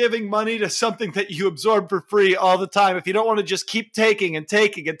ever giving money to something that you absorb for free all the time, if you don't want to just keep taking and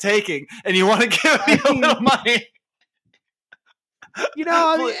taking and taking, and you want to give me a little money.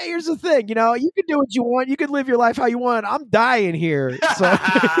 Here's the thing. You can do what you want. You can live your life how you want. I'm dying here. So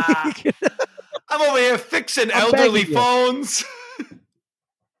I'm over here fixing elderly phones.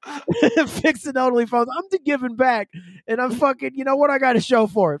 Fixing elderly phones. I'm giving back. And I'm fucking, what I got to show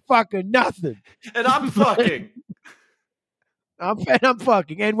for it? Fucking nothing. And I'm fucking. I'm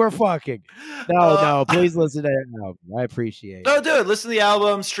fucking, and we're fucking. No, please listen to that album. I appreciate it. No, do it. Listen to the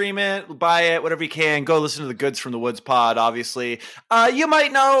album, stream it, buy it, whatever you can. Go listen to the Goods from the Woods pod, obviously. You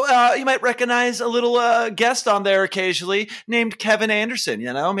might recognize a little guest on there occasionally named Kevin Anderson,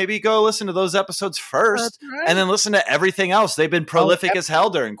 Maybe go listen to those episodes first, right. And then listen to everything else. They've been prolific as hell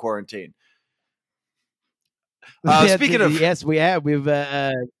during quarantine. Speaking of... Yes, we have. We've...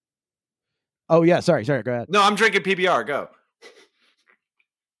 Oh, yeah, sorry, go ahead. No, I'm drinking PBR. Go.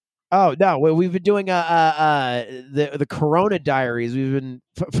 Oh no, we've been doing the Corona Diaries. We've been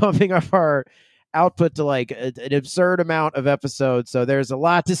pumping up our output to like an absurd amount of episodes. So there's a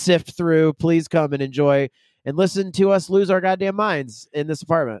lot to sift through. Please come and enjoy and listen to us lose our goddamn minds in this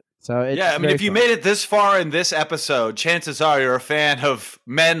apartment. So if you made it this far in this episode, chances are you're a fan of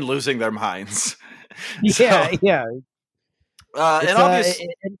men losing their minds. Yeah. And obviously.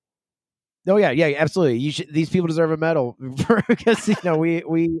 Oh yeah, absolutely. These people deserve a medal because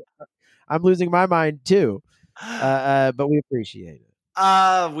I'm losing my mind too. But we appreciate it.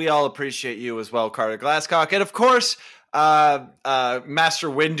 We all appreciate you as well, Carter Glasscock, and of course, Master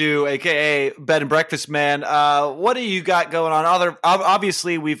Windu, aka Bed and Breakfast Man. What do you got going on?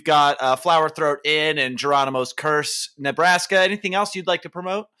 Obviously, we've got Flower Throat Inn and Geronimo's Curse, Nebraska. Anything else you'd like to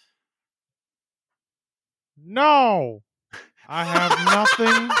promote? No, I have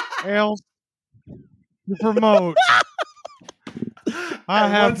nothing else to promote. I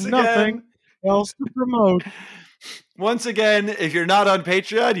have nothing else to promote. Once again, if you're not on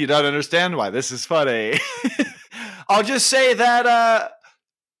Patreon, you don't understand why this is funny. I'll just say that,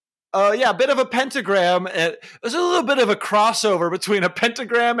 a bit of a pentagram. There's a little bit of a crossover between a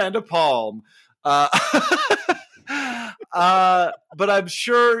pentagram and a palm. But I'm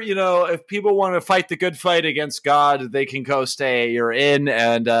sure, if people want to fight the good fight against God, they can go stay you're in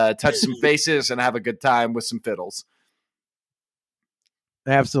and touch some faces and have a good time with some fiddles.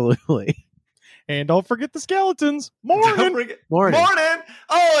 Absolutely. And don't forget the skeletons. Morning.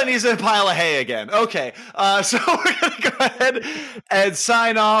 Oh, and he's in a pile of hay again. Okay. So we're going to go ahead and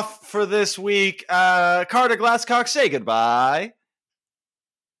sign off for this week. Carter Glasscock, say goodbye.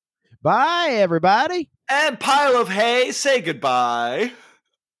 Bye, everybody. And Pile of Hay, say goodbye.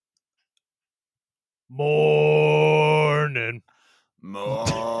 Morning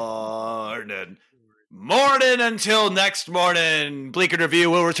until next morning. Bleak and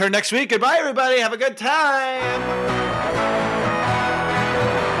Review will return next week. Goodbye, everybody. Have a good time.